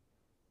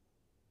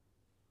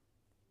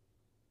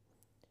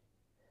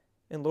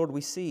 And Lord,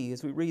 we see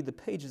as we read the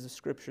pages of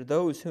Scripture,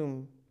 those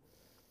whom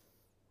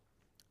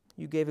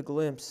You gave a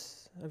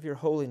glimpse of Your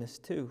holiness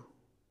to,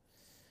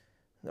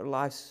 their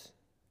lives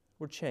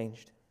were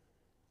changed.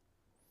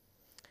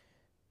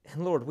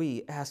 And Lord,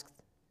 we ask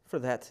for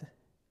that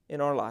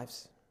in our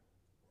lives.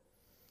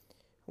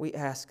 We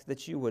ask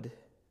that You would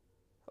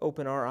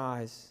open our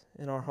eyes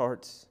and our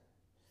hearts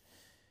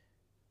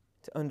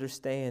to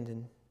understand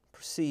and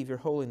perceive Your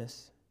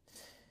holiness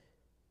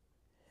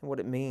and what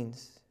it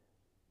means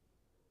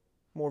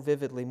more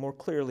vividly, more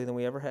clearly than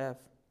we ever have.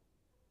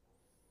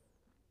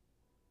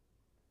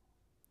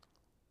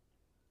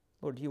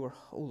 Lord, You are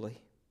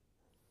holy.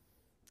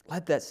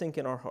 Let that sink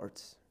in our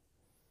hearts.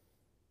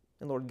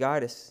 And Lord,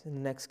 guide us in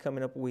the next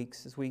coming up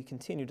weeks as we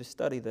continue to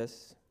study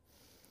this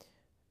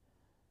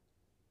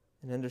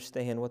and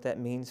understand what that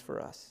means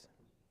for us.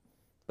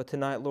 But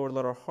tonight, Lord,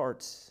 let our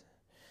hearts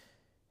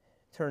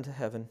turn to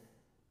heaven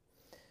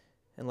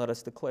and let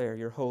us declare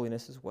Your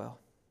holiness as well.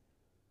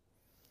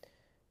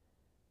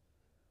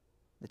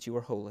 That You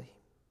are holy,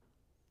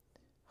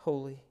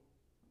 holy,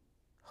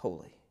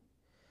 holy.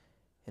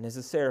 And as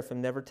the seraphim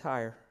never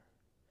tire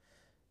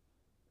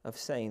of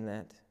saying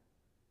that,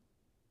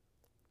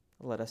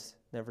 let us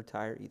never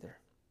tire either.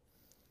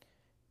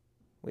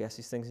 We ask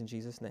these things in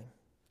Jesus' name.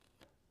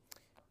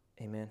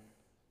 Amen.